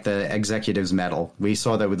meddle, like the executives meddle. We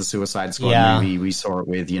saw that with the Suicide Squad movie. We saw it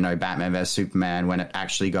with, Batman vs. Superman when it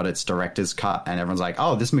actually got its director's cut. And everyone's like,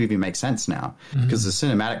 oh, this movie makes sense now. Because the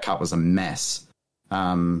cinematic cut was a mess.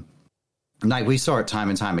 Like we saw it time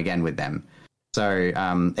and time again with them.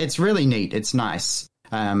 So it's really neat. It's nice.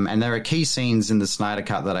 And there are key scenes in the Snyder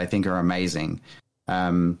Cut that I think are amazing.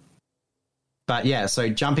 But yeah, so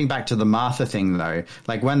jumping back to the Martha thing, though,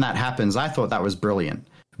 like when that happens, I thought that was brilliant,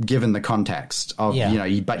 given the context of,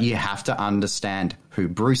 but you have to understand who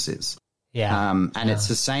Bruce is. And it's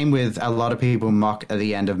the same with a lot of people mock at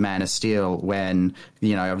the end of Man of Steel when,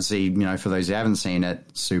 obviously, for those who haven't seen it,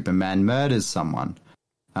 Superman murders someone.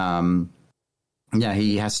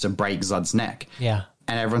 He has to break Zod's neck. Yeah.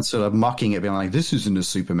 And everyone's sort of mocking it, being like, this isn't a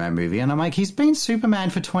Superman movie. And I'm like, he's been Superman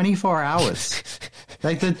for 24 hours.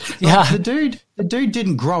 The dude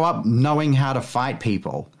didn't grow up knowing how to fight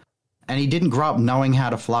people. And he didn't grow up knowing how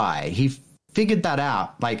to fly. He figured that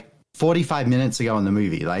out like 45 minutes ago in the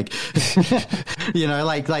movie. Like,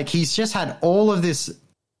 like he's just had all of this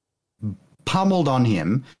pummeled on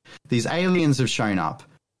him. These aliens have shown up,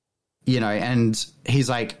 and he's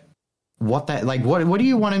like, what do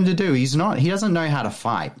you want him to do? He doesn't know how to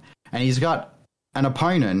fight. And he's got an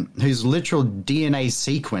opponent whose literal DNA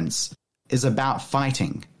sequence is about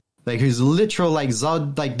fighting. Like whose literal, like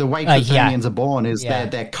Zod, like the way Kryptonians are born is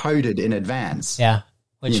they're coded in advance. Yeah.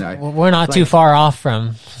 Which we're not too far off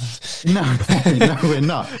from. No, we're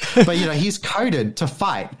not. But, he's coded to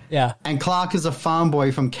fight. Yeah. And Clark is a farm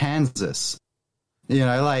boy from Kansas. He's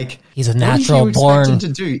a natural what born. What do you expect him to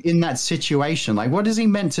do in that situation? Like, what is he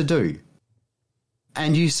meant to do?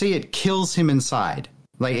 And you see it kills him inside.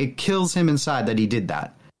 Like, it kills him inside that he did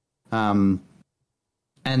that. And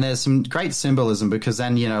there's some great symbolism because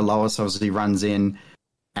then, Lois obviously runs in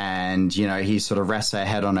and, he sort of rests her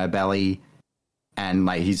head on her belly and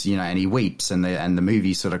like he's, and he weeps and the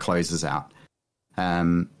movie sort of closes out.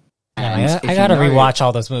 I gotta rewatch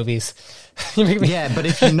all those movies. Yeah, but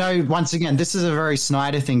if once again, this is a very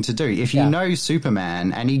Snyder thing to do. If you know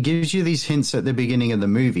Superman and he gives you these hints at the beginning of the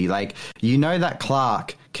movie, like, that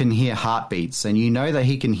Clark can hear heartbeats and that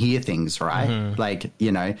he can hear things, right? Mm-hmm. Like,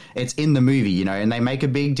 it's in the movie, and they make a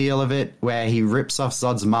big deal of it where he rips off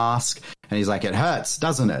Zod's mask and he's like, it hurts,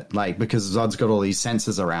 doesn't it? Like, because Zod's got all these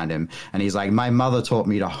sensors around him. And he's like, my mother taught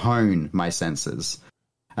me to hone my senses.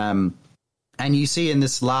 And you see in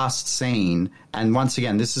this last scene, and once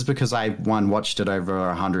again, this is because I watched it over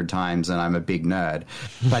 100 times and I'm a big nerd,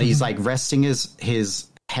 but he's like resting his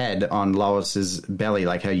head on Lois's belly,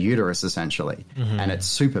 like her uterus essentially, and it's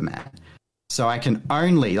Superman. So I can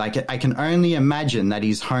only imagine that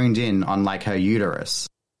he's honed in on like her uterus,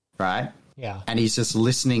 right? Yeah. And he's just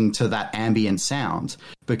listening to that ambient sound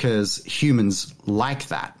because humans like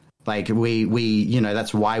that. Like we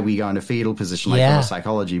that's why we go into fetal position, like from a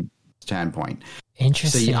psychology standpoint.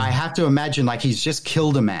 Interesting. So I have to imagine like he's just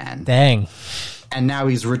killed a man. Dang. And now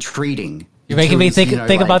he's retreating. You're making me think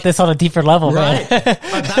about this on a deeper level, right? Man.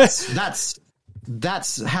 But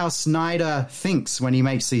that's how Snyder thinks when he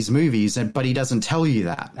makes these movies, but he doesn't tell you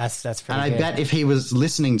that. That's pretty And I bet if he was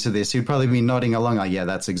listening to this, he'd probably be nodding along like, yeah,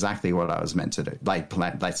 that's exactly what I was meant to do. Like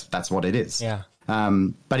that's what it is. Yeah.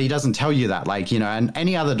 But he doesn't tell you that, like, and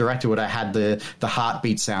any other director would have had the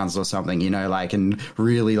heartbeat sounds or something, and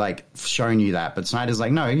really like shown you that. But Snyder's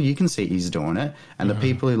like, no, you can see he's doing it. And the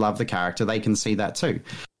people who love the character, they can see that too.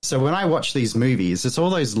 So when I watch these movies, it's all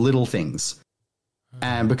those little things.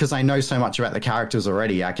 And because I know so much about the characters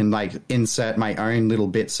already, I can like insert my own little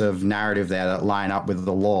bits of narrative there that line up with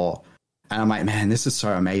the lore. And I'm like, man, this is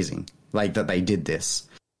so amazing. Like that they did this.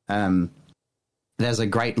 There's a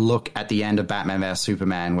great look at the end of Batman vs.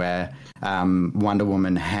 Superman where Wonder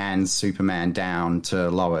Woman hands Superman down to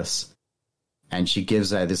Lois and she gives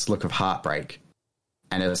her this look of heartbreak.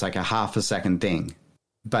 And it's like a half a second thing.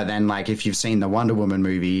 But then, like, if you've seen the Wonder Woman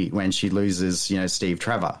movie when she loses, Steve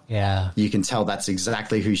Trevor, you can tell that's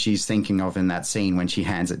exactly who she's thinking of in that scene when she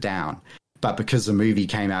hands it down. But because the movie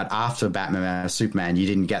came out after Batman vs. Superman, you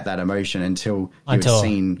didn't get that emotion until you'd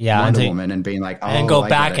seen Wonder Woman and being like, oh, and go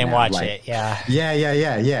back and now. watch like, it. Yeah.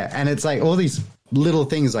 Yeah. And it's like all these little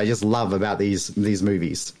things I just love about these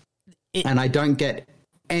movies. And I don't get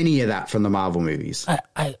any of that from the Marvel movies.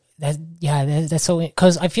 That's so,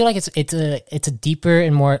 because I feel like it's a deeper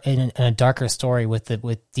and more in a darker story with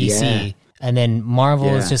DC, and then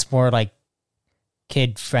Marvel is just more like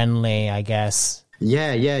kid friendly, I guess.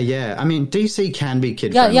 Yeah. I mean, DC can be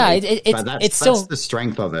kid friendly. It's still that's the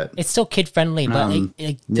strength of it. It's still kid friendly, but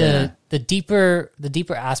the deeper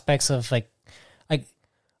aspects of like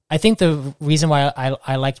I think the reason why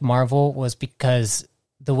I liked Marvel was because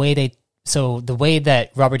the way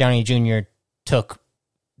that Robert Downey Jr. took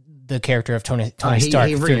the character of Tony Stark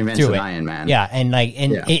he through it. Iron Man. Yeah, and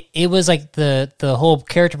it was like the whole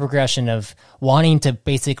character progression of wanting to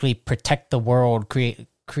basically protect the world, create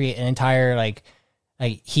an entire like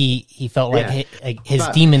he felt like his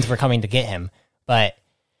demons were coming to get him. But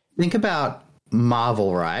think about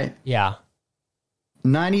Marvel, right? Yeah.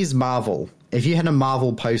 90s Marvel. If you had a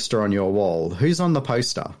Marvel poster on your wall, who's on the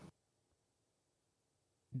poster?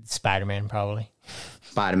 Spider-Man, probably.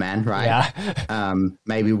 Spider-Man, right? Yeah.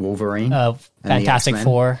 Maybe Wolverine. Fantastic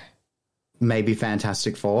Four. Maybe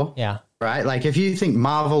Fantastic Four. Yeah. Right? Like, if you think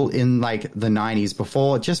Marvel in, like, the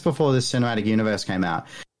 90s, just before the cinematic universe came out,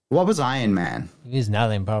 what was Iron Man? He was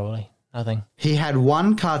nothing, probably. Nothing. He had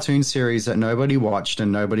one cartoon series that nobody watched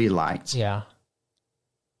and nobody liked. Yeah.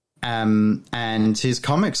 And his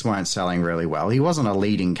comics weren't selling really well. He wasn't a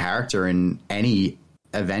leading character in any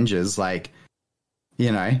Avengers, like,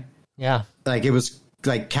 you know. Yeah. Like, it was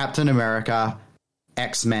like Captain America,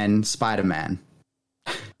 X-Men, Spider-Man,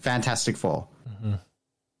 Fantastic Four. Mm-hmm.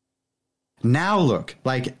 Now look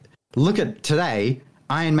at today,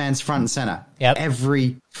 Iron Man's front and center. Yep.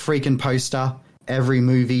 Every freaking poster, every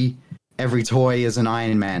movie, every toy is an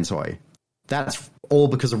Iron Man toy. That's all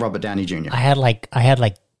because of Robert Downey Jr. I had like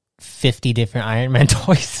 50 different Iron Man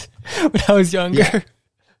toys when I was younger.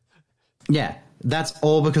 Yeah, that's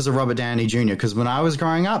all because of Robert Downey Jr. Because when I was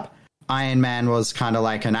growing up, Iron Man was kind of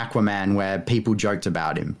like an Aquaman where people joked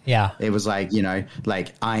about him. Yeah. It was like, you know,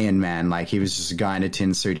 like Iron Man, like he was just a guy in a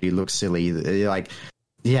tin suit. He looked silly. Like,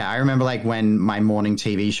 yeah, I remember like when my morning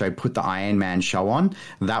TV show put the Iron Man show on,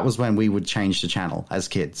 that was when we would change the channel as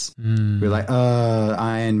kids. We were like,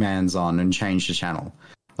 Iron Man's on, and change the channel.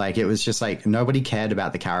 Like, it was just like nobody cared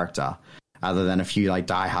about the character other than a few like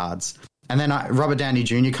diehards. And then Robert Downey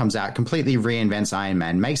Jr. comes out, completely reinvents Iron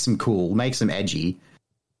Man, makes him cool, makes him edgy.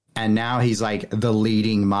 And now he's like the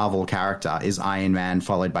leading Marvel character is Iron Man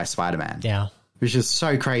followed by Spider-Man. Yeah. Which is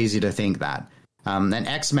so crazy to think that. And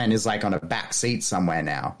X-Men is like on a back seat somewhere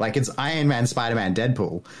now. Like, it's Iron Man, Spider-Man,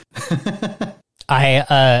 Deadpool.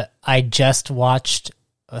 I just watched,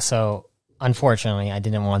 so unfortunately I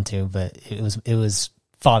didn't want to, but it was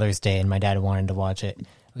Father's Day and my dad wanted to watch it.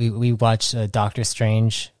 We watched Doctor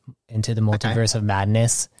Strange Into the Multiverse of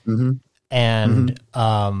Madness. Mm-hmm. And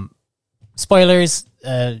spoilers,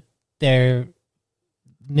 Mr.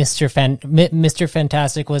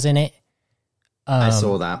 Fantastic was in it. I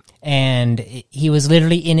saw that. And he was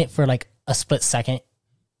literally in it for like a split second.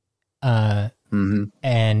 And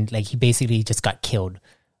like he basically just got killed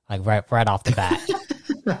like right off the bat.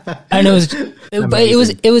 And it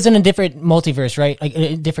was in a different multiverse, right? Like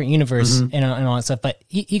a different universe and all that stuff. But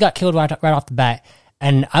he got killed right off the bat.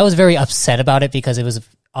 And I was very upset about it because it was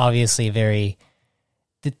obviously there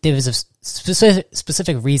was a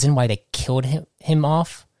specific reason why they killed him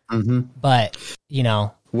off. But, you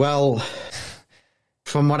know. Well,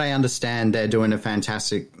 from what I understand, they're doing a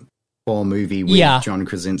Fantastic Four movie with John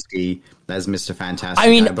Krasinski as Mr. Fantastic. I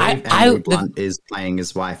mean, I believe Emily Blunt is playing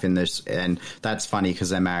his wife in this, and that's funny because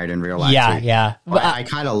they're married in real life too. Yeah. But I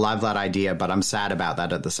kind of love that idea, but I'm sad about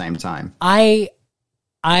that at the same time. I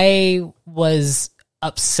was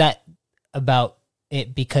upset about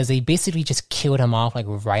it because they basically just killed him off like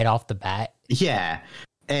right off the bat. Yeah,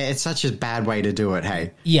 it's such a bad way to do it.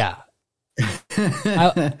 Hey, yeah,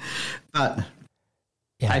 but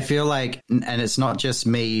I feel like, and it's not just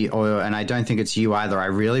me, and I don't think it's you either. I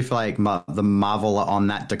really feel like the Marvel are on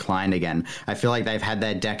that decline again. I feel like they've had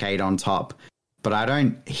their decade on top, but I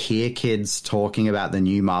don't hear kids talking about the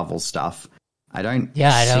new Marvel stuff. I don't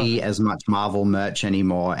see as much Marvel merch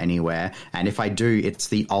anymore anywhere. And if I do, it's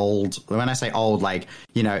the old, when I say old, like,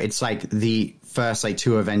 you know, it's like the first like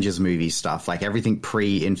 2 Avengers movie stuff, like everything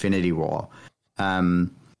pre-Infinity War.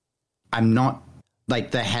 I'm not,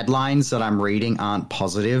 like, the headlines that I'm reading aren't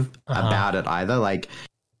positive about it either. Like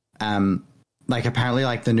apparently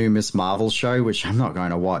like the new Miss Marvel show, which I'm not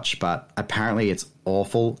going to watch, but apparently it's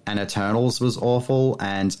awful, and Eternals was awful.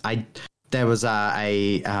 And there was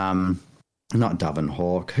not Dove and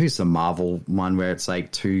Hawk. Who's the Marvel one where it's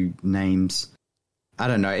like 2 names? I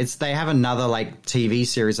don't know. They have another like TV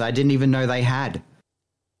series I didn't even know they had.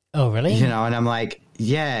 Oh, really? You know, and I'm like,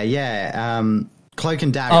 yeah. Cloak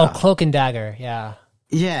and Dagger. Oh, Cloak and Dagger. Yeah.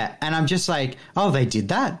 Yeah, and I'm just like, oh, they did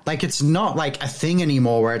that? Like, it's not like a thing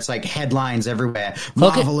anymore where it's like headlines everywhere.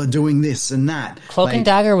 Marvel are doing this and that. Cloak and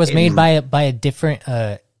Dagger was made by a different.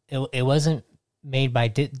 It wasn't made by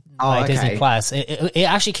Disney Plus. It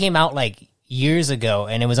actually came out like years ago,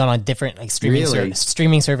 and it was on a different like streaming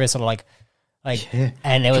service. Or like Like, Yeah.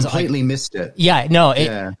 and it was completely missed it. yeah, no,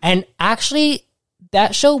 Yeah. and actually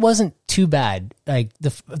that show wasn't too bad. Like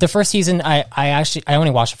the first season, I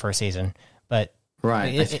only watched the first season, but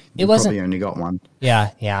Right. it wasn't. Probably only got one.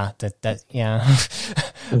 Yeah, yeah.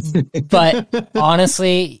 But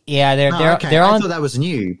honestly, yeah, they're Okay. they're I on. thought that was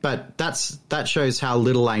new, but that shows how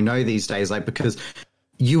little I know these days. Like, because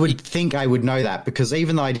you would think I would know that, because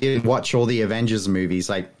even though I didn't watch all the Avengers movies,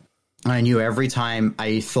 like I knew every time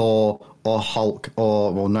a Thor or Hulk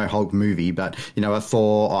or, well, no Hulk movie, but you know, a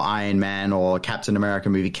Thor or Iron Man or Captain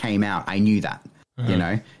America movie came out, I knew that. You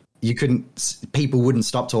know, people wouldn't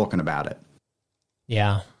stop talking about it.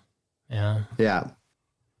 Yeah. Yeah.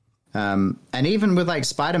 And even with like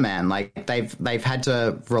Spider-Man, like they've had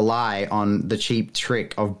to rely on the cheap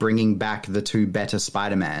trick of bringing back the two better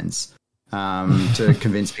Spider-Mans to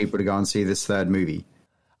convince people to go and see this third movie.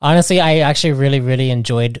 Honestly, I actually really, really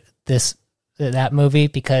enjoyed that movie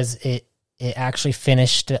because it actually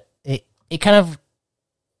finished it. It kind of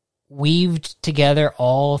weaved together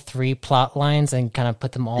all three plot lines and kind of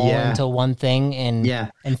put them all into one thing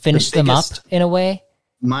and finished them up in a way.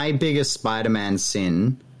 My biggest Spider-Man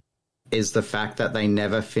sin is the fact that they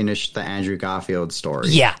never finished the Andrew Garfield story.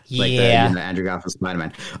 Yeah, like yeah. The Andrew Garfield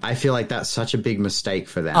Spider-Man. I feel like that's such a big mistake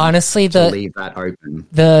for them. Honestly, to leave that open.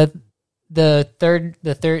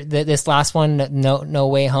 This last one, No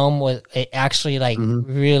Way Home, it actually like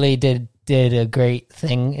really did a great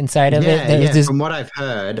thing inside of it. From what I've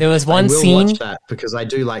heard, there was one I will scene watch that because I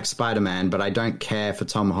do like Spider-Man, but I don't care for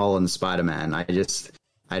Tom Holland's Spider-Man. I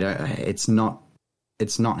don't. It's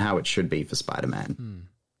not how it should be for Spider-Man.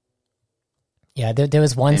 Yeah, there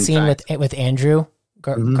was one scene with Andrew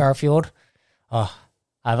Garfield. Oh,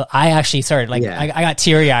 I actually started like I got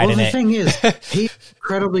teary eyed in it. The thing is, he's an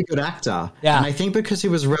incredibly good actor. Yeah, and I think because he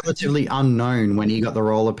was relatively unknown when he got the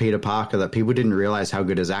role of Peter Parker, that people didn't realize how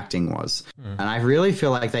good his acting was. And I really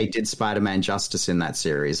feel like they did Spider-Man justice in that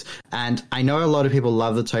series. And I know a lot of people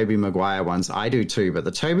love the Tobey Maguire ones. I do too, but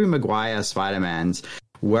the Tobey Maguire Spider-Mans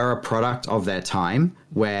were a product of their time,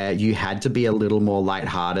 where you had to be a little more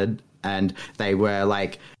lighthearted, and they were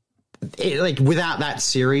like without that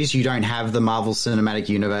series, you don't have the Marvel Cinematic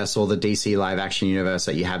Universe or the DC live action universe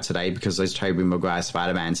that you have today, because those Tobey Maguire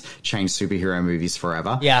Spider-Mans changed superhero movies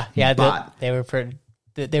forever. Yeah, but they were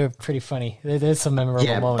pretty funny. There's some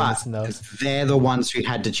memorable moments in those. They're the ones who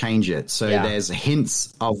had to change it. So there's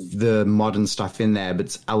hints of the modern stuff in there,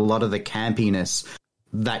 but a lot of the campiness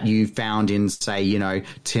that you found in, say, you know,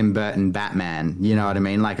 Tim Burton Batman, you know what I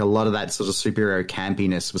mean? Like, a lot of that sort of superhero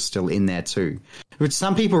campiness was still in there too, which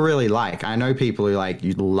some people really like. I know people who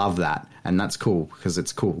you love that, and that's cool because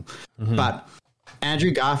it's cool. But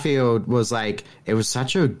Andrew Garfield was it was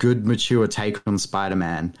such a good, mature take on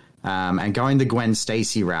Spider-Man. And going the Gwen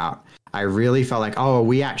Stacy route, I really felt like, are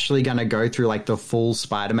we actually going to go through the full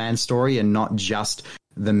Spider-Man story and not just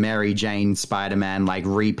the Mary Jane Spider-Man,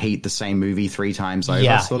 repeat the same movie 3 times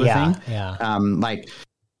over sort of thing. Yeah.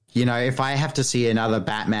 You know, if I have to see another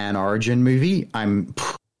Batman origin movie,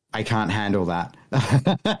 I can't handle that.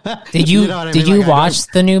 Did you watch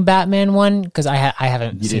the new Batman one? Because I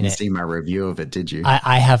haven't seen it. You didn't see my review of it, did you?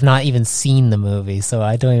 I have not even seen the movie, so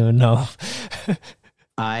I don't even know.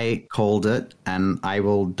 I called it, and I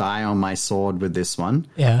will die on my sword with this one.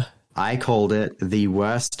 Yeah. I called it the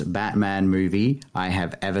worst Batman movie I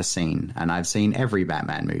have ever seen, and I've seen every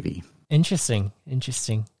Batman movie. Interesting.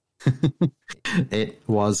 It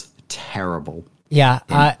was terrible. Yeah,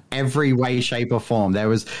 in every way, shape, or form. There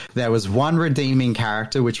was one redeeming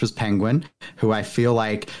character, which was Penguin, who I feel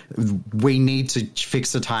like we need to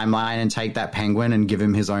fix the timeline and take that Penguin and give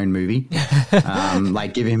him his own movie.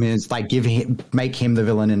 Make him the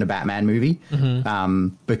villain in a Batman movie.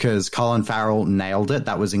 Because Colin Farrell nailed it.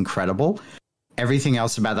 That was incredible. Everything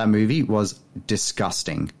else about that movie was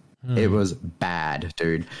disgusting. It was bad,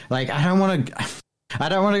 dude. I don't want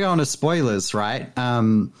to go into spoilers, right?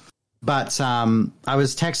 But I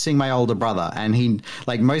was texting my older brother, and he,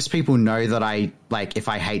 most people know that I, if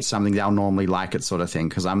I hate something, they'll normally like it, sort of thing,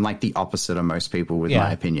 because I'm the opposite of most people with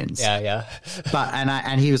my opinions. Yeah.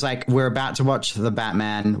 And he was like, we're about to watch The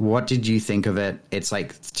Batman. What did you think of it? It's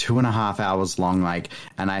 2.5 hours long.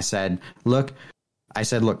 And I said, look,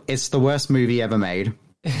 it's the worst movie ever made,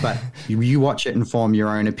 but you watch it and form your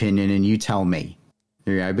own opinion, and you tell me.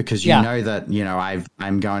 You know, because you know that, you know,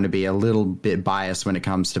 I'm going to be a little bit biased when it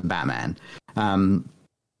comes to Batman. And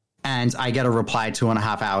I get a reply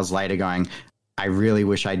 2.5 hours later going, I really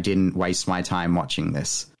wish I didn't waste my time watching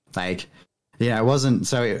this. Yeah, it wasn't.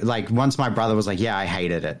 So, like, once my brother was like, yeah, I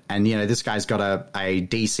hated it. And, you know, this guy's got a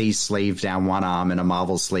DC sleeve down one arm and a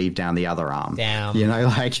Marvel sleeve down the other arm. Damn. You know,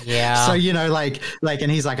 like, yeah. So, you know, like,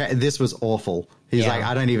 and he's like, this was awful. He's like,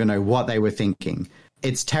 I don't even know what they were thinking.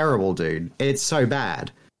 It's terrible, dude. It's so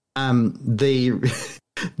bad. The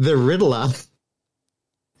Riddler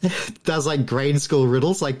does like grade school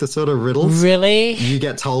riddles, like the sort of riddles really you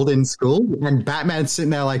get told in school. And Batman's sitting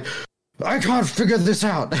there like, I can't figure this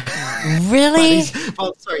out. Really?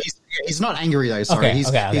 He's not angry though. Sorry,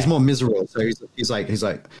 okay, he's more miserable. So he's not just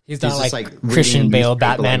like Christian Bale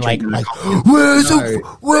Batman. Like where's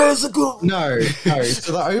the goal? No.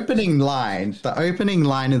 So the opening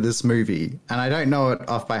line of this movie, and I don't know it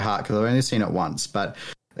off by heart because I've only seen it once, but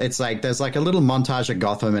it's like there's like a little montage of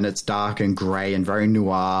Gotham, and it's dark and grey and very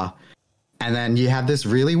noir. And then you have this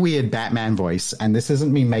really weird Batman voice, and this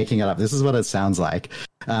isn't me making it up. This is what it sounds like.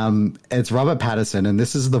 It's Robert Pattinson, and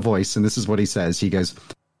this is the voice, and this is what he says. He goes,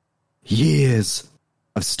 "Years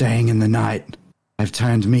of staying in the night have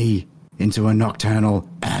turned me into a nocturnal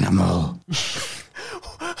animal."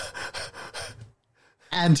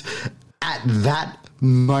 And at that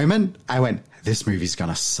moment, I went, "This movie's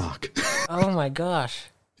gonna suck." Oh my gosh.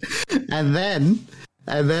 And then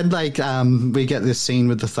like we get this scene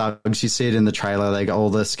with the thugs. You see it in the trailer. They got all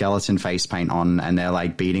the skeleton face paint on, and they're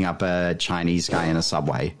like beating up a Chinese guy in a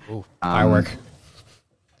subway. Ooh, firework.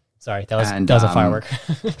 Sorry, that was a firework.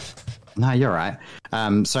 No, you're right.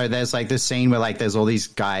 So there's like this scene where like there's all these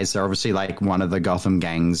guys. They're obviously like one of the Gotham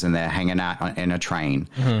gangs, and they're hanging out in a train,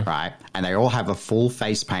 right? And they all have a full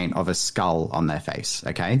face paint of a skull on their face.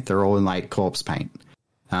 Okay, they're all in like corpse paint,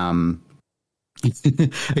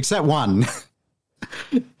 except one.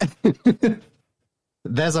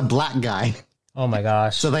 There's a black guy. Oh my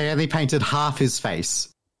gosh. So they only painted half his face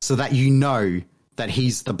so that you know that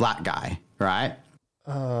he's the black guy, right?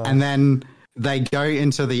 And then they go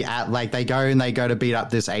into they go to beat up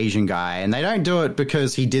this Asian guy, and they don't do it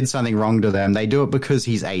because he did something wrong to them. They do it because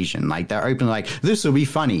he's Asian. Like they're open like, this will be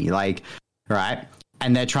funny, like, right?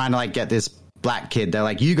 And they're trying to like get this black kid. They're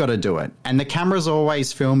like, you got to do it. And the camera's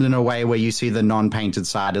always filmed in a way where you see the non-painted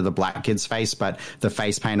side of the black kid's face, but the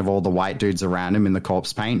face paint of all the white dudes around him in the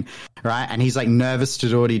corpse paint, right? And he's like nervous to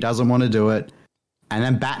do it. He doesn't want to do it. And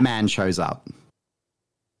then Batman shows up.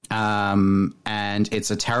 And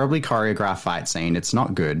it's a terribly choreographed fight scene. It's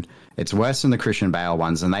not good. It's worse than the Christian Bale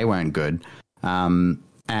ones, and they weren't good.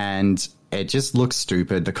 And it just looks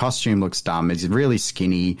stupid. The costume looks dumb. It's really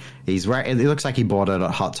skinny. It looks like he bought it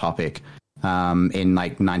at Hot Topic. In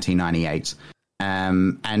like 1998,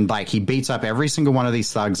 and like he beats up every single one of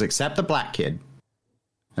these thugs except the black kid,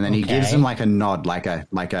 and then he gives him like a nod, like a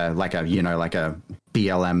you know, like a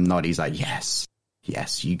BLM nod. He's like, yes,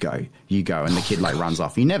 you go, and the kid like runs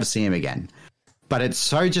off. You never see him again. But it's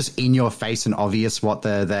so just in your face and obvious what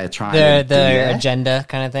they're trying to do there. Agenda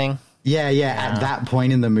kind of thing. Yeah. At that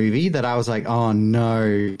point in the movie, that I was like, oh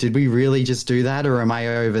no, did we really just do that, or am I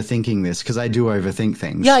overthinking this? Because I do overthink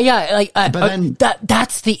things. Yeah. Like, but then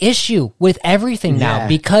that's the issue with everything now,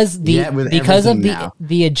 because of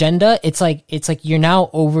the agenda. It's like you're now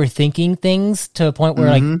overthinking things to a point where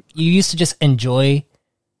like you used to just enjoy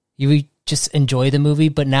the movie,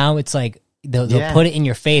 but now it's like they'll put it in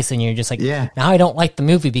your face, and you're just like, now I don't like the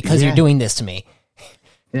movie because you're doing this to me.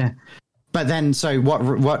 Yeah. But then, so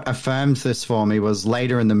what affirmed this for me was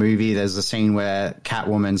later in the movie, there's a scene where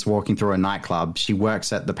Catwoman's walking through a nightclub. She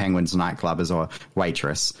works at the Penguins nightclub as a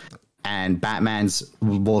waitress. And Batman's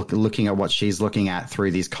looking at what she's looking at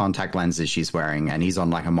through these contact lenses she's wearing. And he's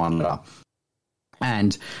on like a monitor.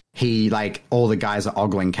 And he, like, all the guys are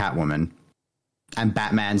ogling Catwoman. And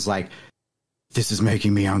Batman's like, this is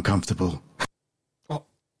making me uncomfortable. Oh.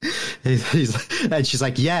 And she's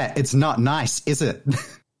like, yeah, it's not nice, is it?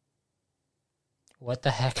 What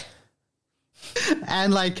the heck?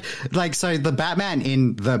 And like so the Batman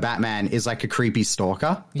in The Batman is like a creepy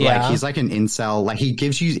stalker. Yeah. Like he's like an incel. Like he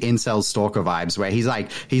gives you incel stalker vibes where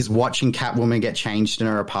he's watching Catwoman get changed in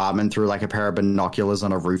her apartment through like a pair of binoculars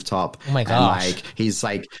on a rooftop. Oh my gosh. And like he's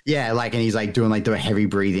like, yeah, like, and he's like doing like the heavy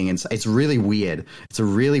breathing, and it's really weird. It's a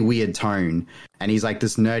really weird tone. And he's like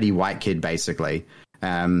this nerdy white kid basically.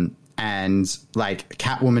 And like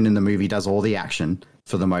Catwoman in the movie does all the action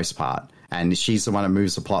for the most part. And she's the one that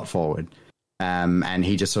moves the plot forward. And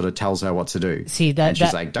he just sort of tells her what to do. See that, and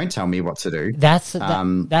she's like, "Don't tell me what to do." That's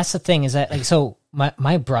the thing, is that like, so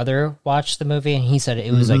my brother watched the movie, and he said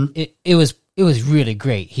it was like it was really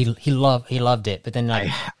great. He loved it, but then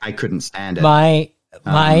like I couldn't stand it. My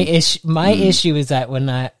issue is that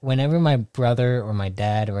whenever my brother or my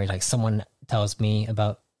dad or like someone tells me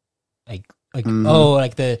about like like oh,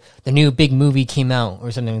 like the new big movie came out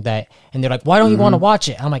or something like that, and they're like, why don't you want to watch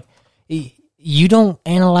it? I'm like, you don't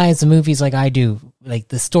analyze the movies like I do. Like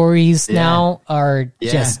the stories now are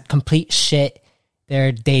just complete shit.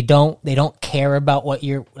 They don't care about what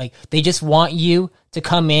you're like. They just want you to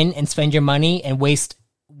come in and spend your money and waste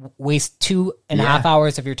 2.5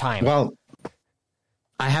 hours of your time. Well,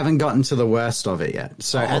 I haven't gotten to the worst of it yet.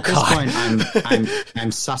 So at this point,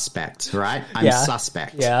 I'm suspect, right? I'm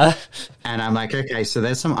suspect. Yeah. And I'm like, okay, so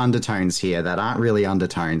there's some undertones here that aren't really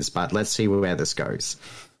undertones, but let's see where this goes.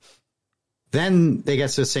 Then there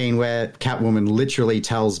gets to a scene where Catwoman literally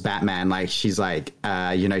tells Batman, like, she's like,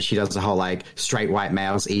 she does the whole, like, straight white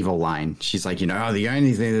males evil line. She's like, oh, the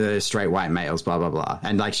only thing that is straight white males, blah, blah, blah.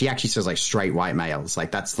 And, like, she actually says, like, straight white males.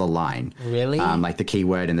 Like, that's the line. Really? Like, the key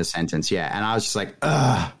word in the sentence, yeah. And I was just like,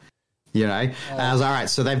 ugh. And I was all right,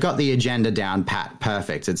 so they've got the agenda down pat,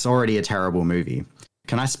 perfect. It's already a terrible movie.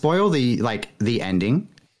 Can I spoil the ending?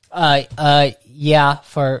 Yeah,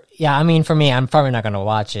 I mean, for me, I'm probably not going to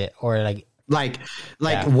watch it or, like,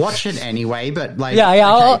 watch it anyway, but like, okay,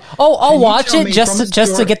 I'll watch it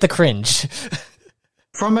just to get the cringe.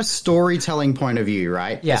 From a storytelling point of view,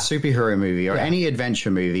 right? Yeah. A superhero movie or any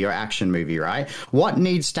adventure movie or action movie, right? What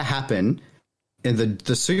needs to happen in the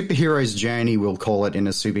superhero's journey, we'll call it, in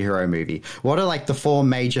a superhero movie? What are like the 4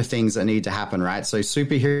 major things that need to happen, right? So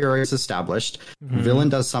superhero is established, villain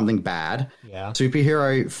does something bad,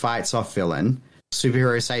 superhero fights off villain,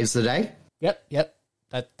 superhero saves the day. Yep.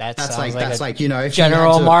 That's like if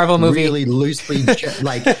general Marvel movie, really loosely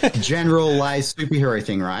generalized superhero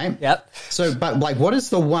thing, right? Yep. So, but like, what is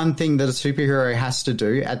the one thing that a superhero has to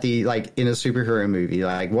do at the in a superhero movie?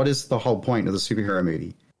 Like, what is the whole point of the superhero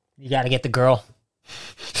movie? You got to get the girl,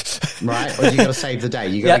 right? Or you got to save the day.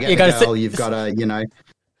 You got to get the girl. You've got to,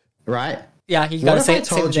 right? Yeah, you got to save the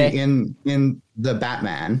day. What if I told you in the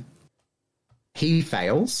Batman, he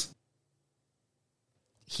fails?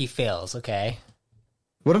 He fails. Okay.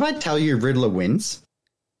 What if I tell you Riddler wins?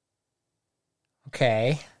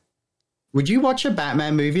 Okay. Would you watch a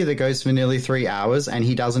Batman movie that goes for nearly 3 hours and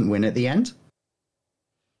he doesn't win at the end?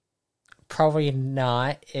 Probably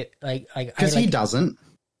not. Because he doesn't.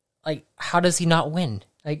 Like, how does he not win?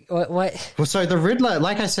 Like, what? Well, so the Riddler,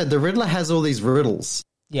 like I said, the Riddler has all these riddles.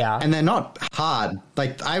 Yeah. And they're not hard.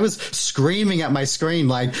 Like, I was screaming at my screen,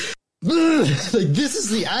 like, this is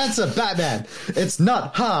the answer, Batman. It's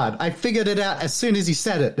not hard. I figured it out as soon as he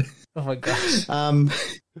said it. Oh my gosh.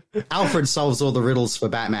 Alfred solves all the riddles for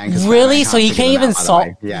Batman. Really? So he can't even solve?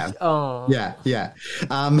 Yeah. Oh. Yeah.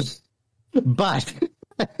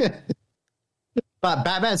 But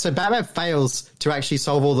Batman. So Batman fails to actually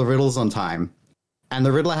solve all the riddles on time, and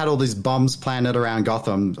the Riddler had all these bombs planted around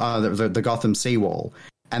Gotham, the Gotham seawall,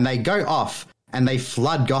 and they go off and they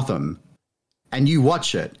flood Gotham, and you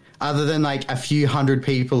watch it. Other than like a few hundred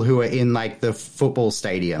people who are in like the football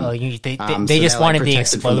stadium. Oh, they just wanted the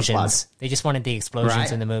explosions. They just wanted the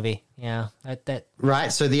explosions in the movie. Yeah,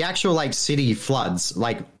 right. So the actual like city floods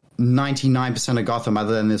like 99% of Gotham,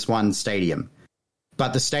 other than this one stadium.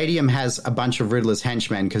 But the stadium has a bunch of Riddler's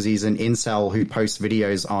henchmen because he's an incel who posts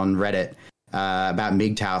videos on Reddit about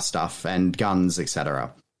MGTOW stuff and guns,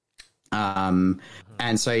 etc. And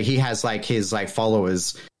so he has like his like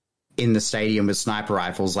followers in the stadium with sniper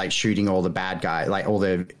rifles, like shooting all the bad guys, like all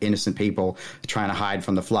the innocent people trying to hide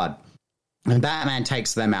from the flood. And Batman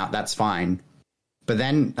takes them out. That's fine. But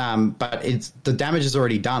then, but the damage is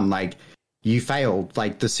already done. Like, you failed.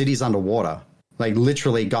 Like, the city's underwater. Like,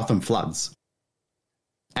 literally Gotham floods.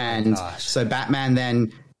 And so Batman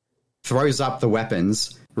then throws up the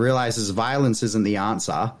weapons, realizes violence isn't the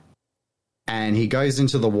answer, and he goes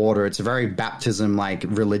into the water. It's a very baptism, like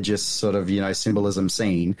religious sort of, symbolism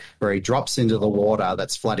scene where he drops into the water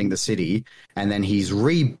that's flooding the city. And then he's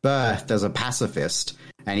rebirthed as a pacifist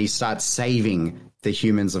and he starts saving the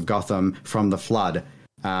humans of Gotham from the flood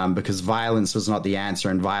because violence was not the answer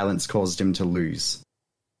and violence caused him to lose.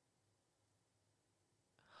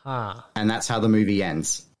 And that's how the movie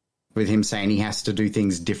ends, with him saying he has to do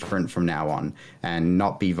things different from now on and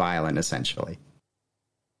not be violent, essentially.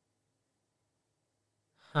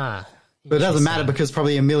 Huh. But it doesn't matter because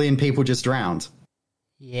probably 1 million people just drowned.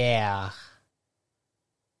 Yeah.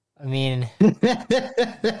 I mean,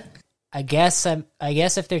 I guess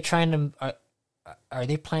if they're trying to, are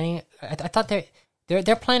they planning? I thought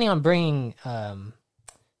they're planning on bringing.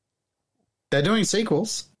 They're doing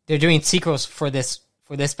sequels. They're doing sequels for this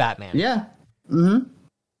Batman. Yeah. Mm-hmm.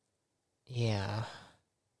 Yeah.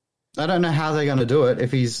 I don't know how they're going to do it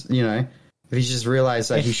if he's just realized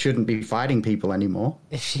that he shouldn't be fighting people anymore.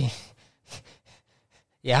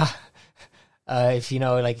 Yeah. If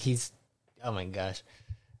like he's, oh my gosh.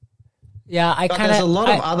 Yeah, I But kind of. there's a lot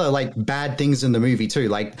of other like bad things in the movie too.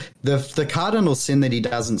 Like the cardinal sin that he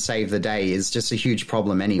doesn't save the day is just a huge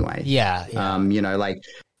problem anyway. Yeah, yeah. Like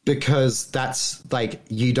because that's like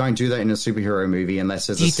you don't do that in a superhero movie unless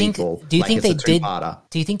there's a sequel. Do you like think it's they a did? two-parter.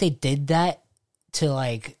 Do you think they did that to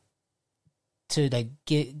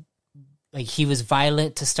get like he was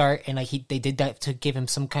violent to start and like they did that to give him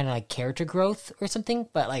some kind of like character growth or something?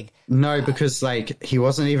 But like No, because like he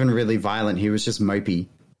wasn't even really violent. He was just mopey.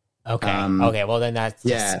 okay, okay, well then that's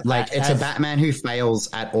Yeah, like it's a Batman who fails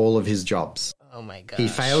at all of his jobs. Oh my god. He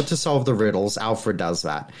failed to solve the riddles. Alfred does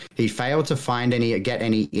that. He failed to get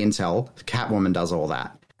any intel. Catwoman does all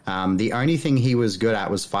that. The only thing he was good at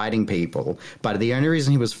was fighting people. But the only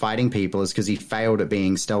reason he was fighting people is because he failed at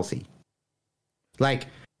being stealthy. Like,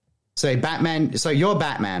 so Batman. So you're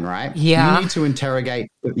Batman, right? Yeah. You need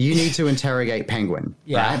to interrogate Penguin.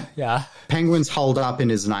 Yeah. Right? Yeah. Penguin's holed up in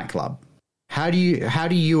his nightclub. How do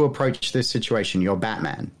you approach this situation? You're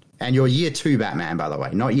Batman, and you're year 2 Batman, by the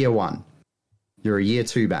way, not year 1. You're a year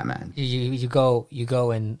 2 Batman. You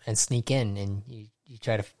go and sneak in and you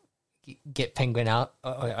try to get Penguin out.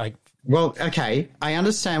 Well, okay, I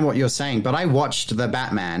understand what you're saying, but I watched the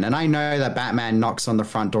Batman, and I know that Batman knocks on the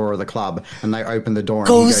front door of the club, and they open the door. And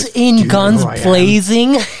goes he goes, in guns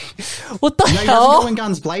blazing. What the No, he hell? doesn't go in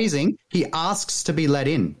guns blazing. He asks to be let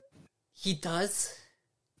in. He does.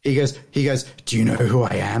 He goes. Do you know who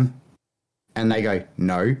I am? And they go,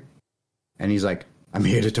 no. And he's like, I'm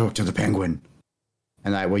here to talk to the Penguin.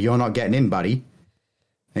 And they're like, well, you're not getting in, buddy.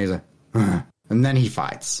 And he's like, and then he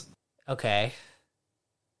fights. Okay.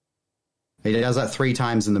 He does that 3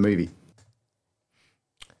 times in the movie.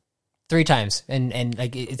 3 times, and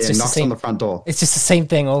like it's just knocks the same, on the front door. It's just the same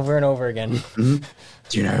thing over and over again. Mm-hmm.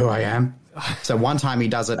 Do you know who I am? So one time he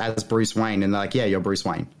does it as Bruce Wayne, and they're like, yeah, you're Bruce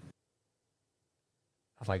Wayne.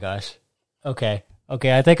 Oh my gosh. Okay.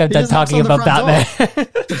 I think I'm done talking about Batman.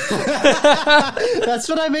 That's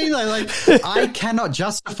what I mean. Like, I cannot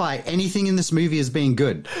justify anything in this movie as being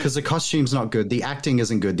good because the costume's not good, the acting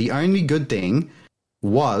isn't good. The only good thing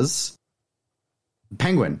was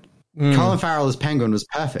Penguin. Colin Farrell as Penguin was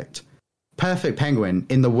perfect. Perfect Penguin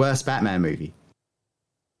in the worst Batman movie.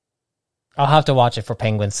 I'll have to watch it for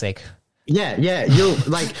Penguin's sake. Yeah. You'll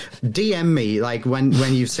like DM me like when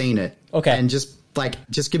you've seen it. Okay. And just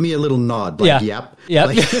give me a little nod. Like, Yep.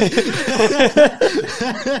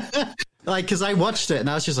 Like, because I watched it and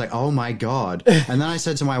I was just like, oh my God. And then I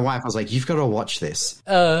said to my wife, I was like, you've got to watch this.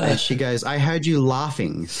 And she goes, I heard you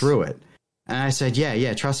laughing through it. And I said,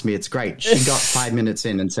 yeah, trust me, it's great. She got 5 minutes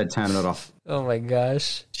in and said, turn it off. Oh my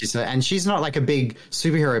gosh. She said, and she's not like a big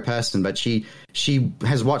superhero person, but she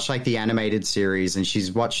has watched like the animated series and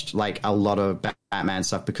she's watched like a lot of Batman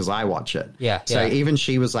stuff because I watch it. Yeah. So even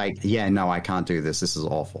she was like, yeah, no, I can't do this. This is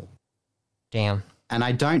awful. Damn. And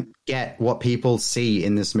I don't get what people see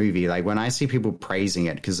in this movie. Like when I see people praising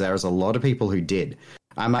it, because there's a lot of people who did,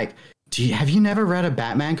 I'm like, have you never read a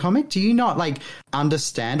Batman comic? Do you not like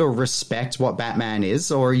understand or respect what Batman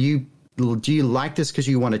is? Or do you like this because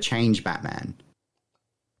you want to change Batman?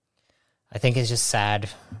 I think it's just sad,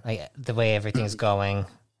 like the way everything's going.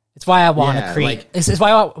 It's why I want to create. Like, it's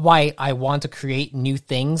why I want to create new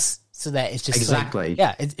things so that it's just exactly.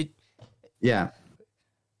 Like, yeah.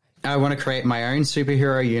 I want to create my own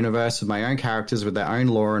superhero universe with my own characters with their own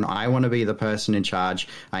lore, and I want to be the person in charge.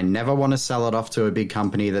 I never want to sell it off to a big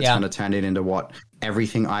company that's going to turn it into what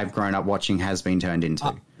everything I've grown up watching has been turned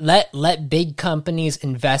into. Let big companies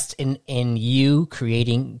invest in you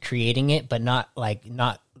creating it, but not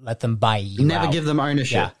let them buy you. Never give them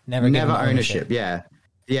ownership. Yeah, never ownership.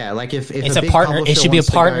 Yeah. Like if it's a a partner, it should be a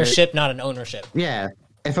partnership, go, not an ownership. Yeah.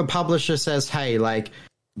 If a publisher says, hey, like,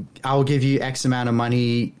 I'll give you X amount of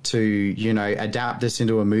money to, adapt this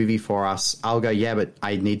into a movie for us, I'll go, yeah, but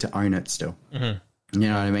I need to own it still. Mm-hmm. You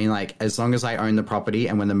know what I mean? Like, as long as I own the property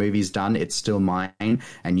and when the movie's done, it's still mine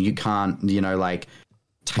and you can't,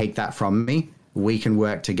 take that from me, we can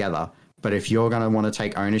work together. But if you're going to want to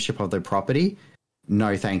take ownership of the property,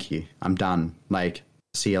 no, thank you. I'm done. Like,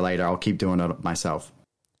 see you later. I'll keep doing it myself.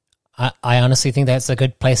 I honestly think that's a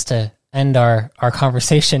good place to end our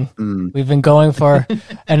conversation. We've been going for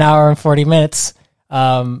an hour and 40 minutes.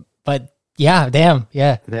 But yeah, damn.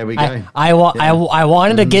 Yeah. There we go. I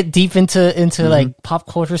wanted to get deep into like pop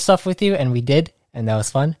culture stuff with you, and we did, and that was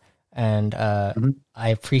fun. And I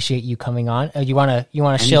appreciate you coming on. You wanna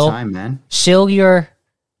shill your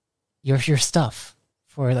stuff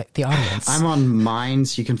for like the audience. I'm on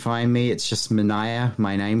Minds. You can find me. It's just Mineya,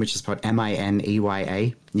 my name, which is spelled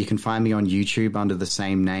Mineya. You can find me on YouTube under the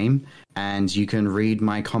same name, and you can read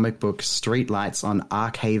my comic book Streetlights on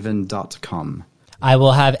arkhaven.com. I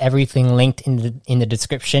will have everything linked in the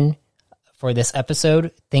description for this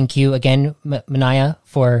episode. Thank you again, Mineya,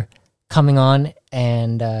 for coming on.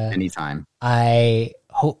 And anytime.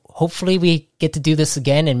 Hopefully we get to do this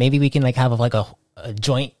again, and maybe we can like have a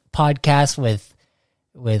joint podcast with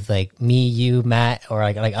like me, you, Matt, or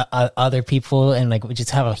like other people, and like we just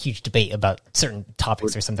have a huge debate about certain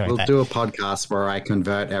topics or something like that. We'll do a podcast where I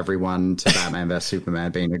convert everyone to Batman vs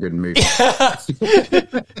Superman being a good movie.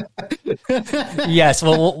 Yes,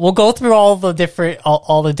 we'll go through all the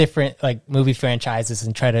different like movie franchises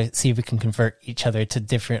and try to see if we can convert each other to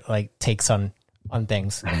different like takes on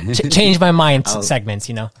things. Change my mind segments,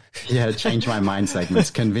 you know? Yeah, change my mind segments.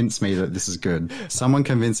 Convince me that this is good. Someone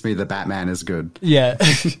convince me that Batman is good. Yeah.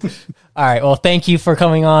 All right. Well, thank you for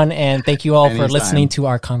coming on, and thank you all Anytime. for listening to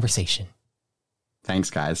our conversation. Thanks,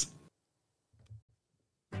 guys.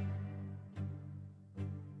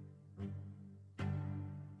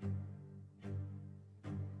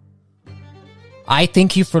 I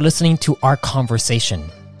thank you for listening to our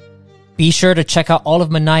conversation. Be sure to check out all of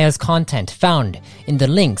Mineya's content found in the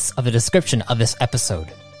links of the description of this episode.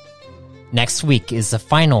 Next week is the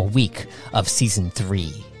final week of Season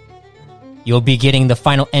 3. You'll be getting the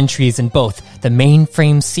final entries in both the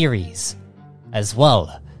Mainframe series, as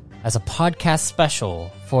well as a podcast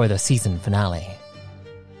special for the season finale.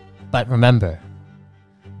 But remember,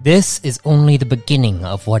 this is only the beginning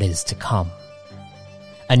of what is to come.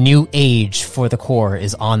 A new age for the core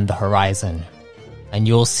is on the horizon, and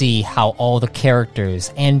you'll see how all the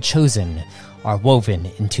characters and Chosen are woven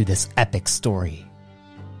into this epic story.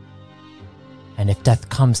 And if death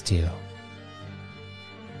comes to you,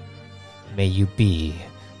 may you be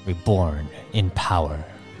reborn in power.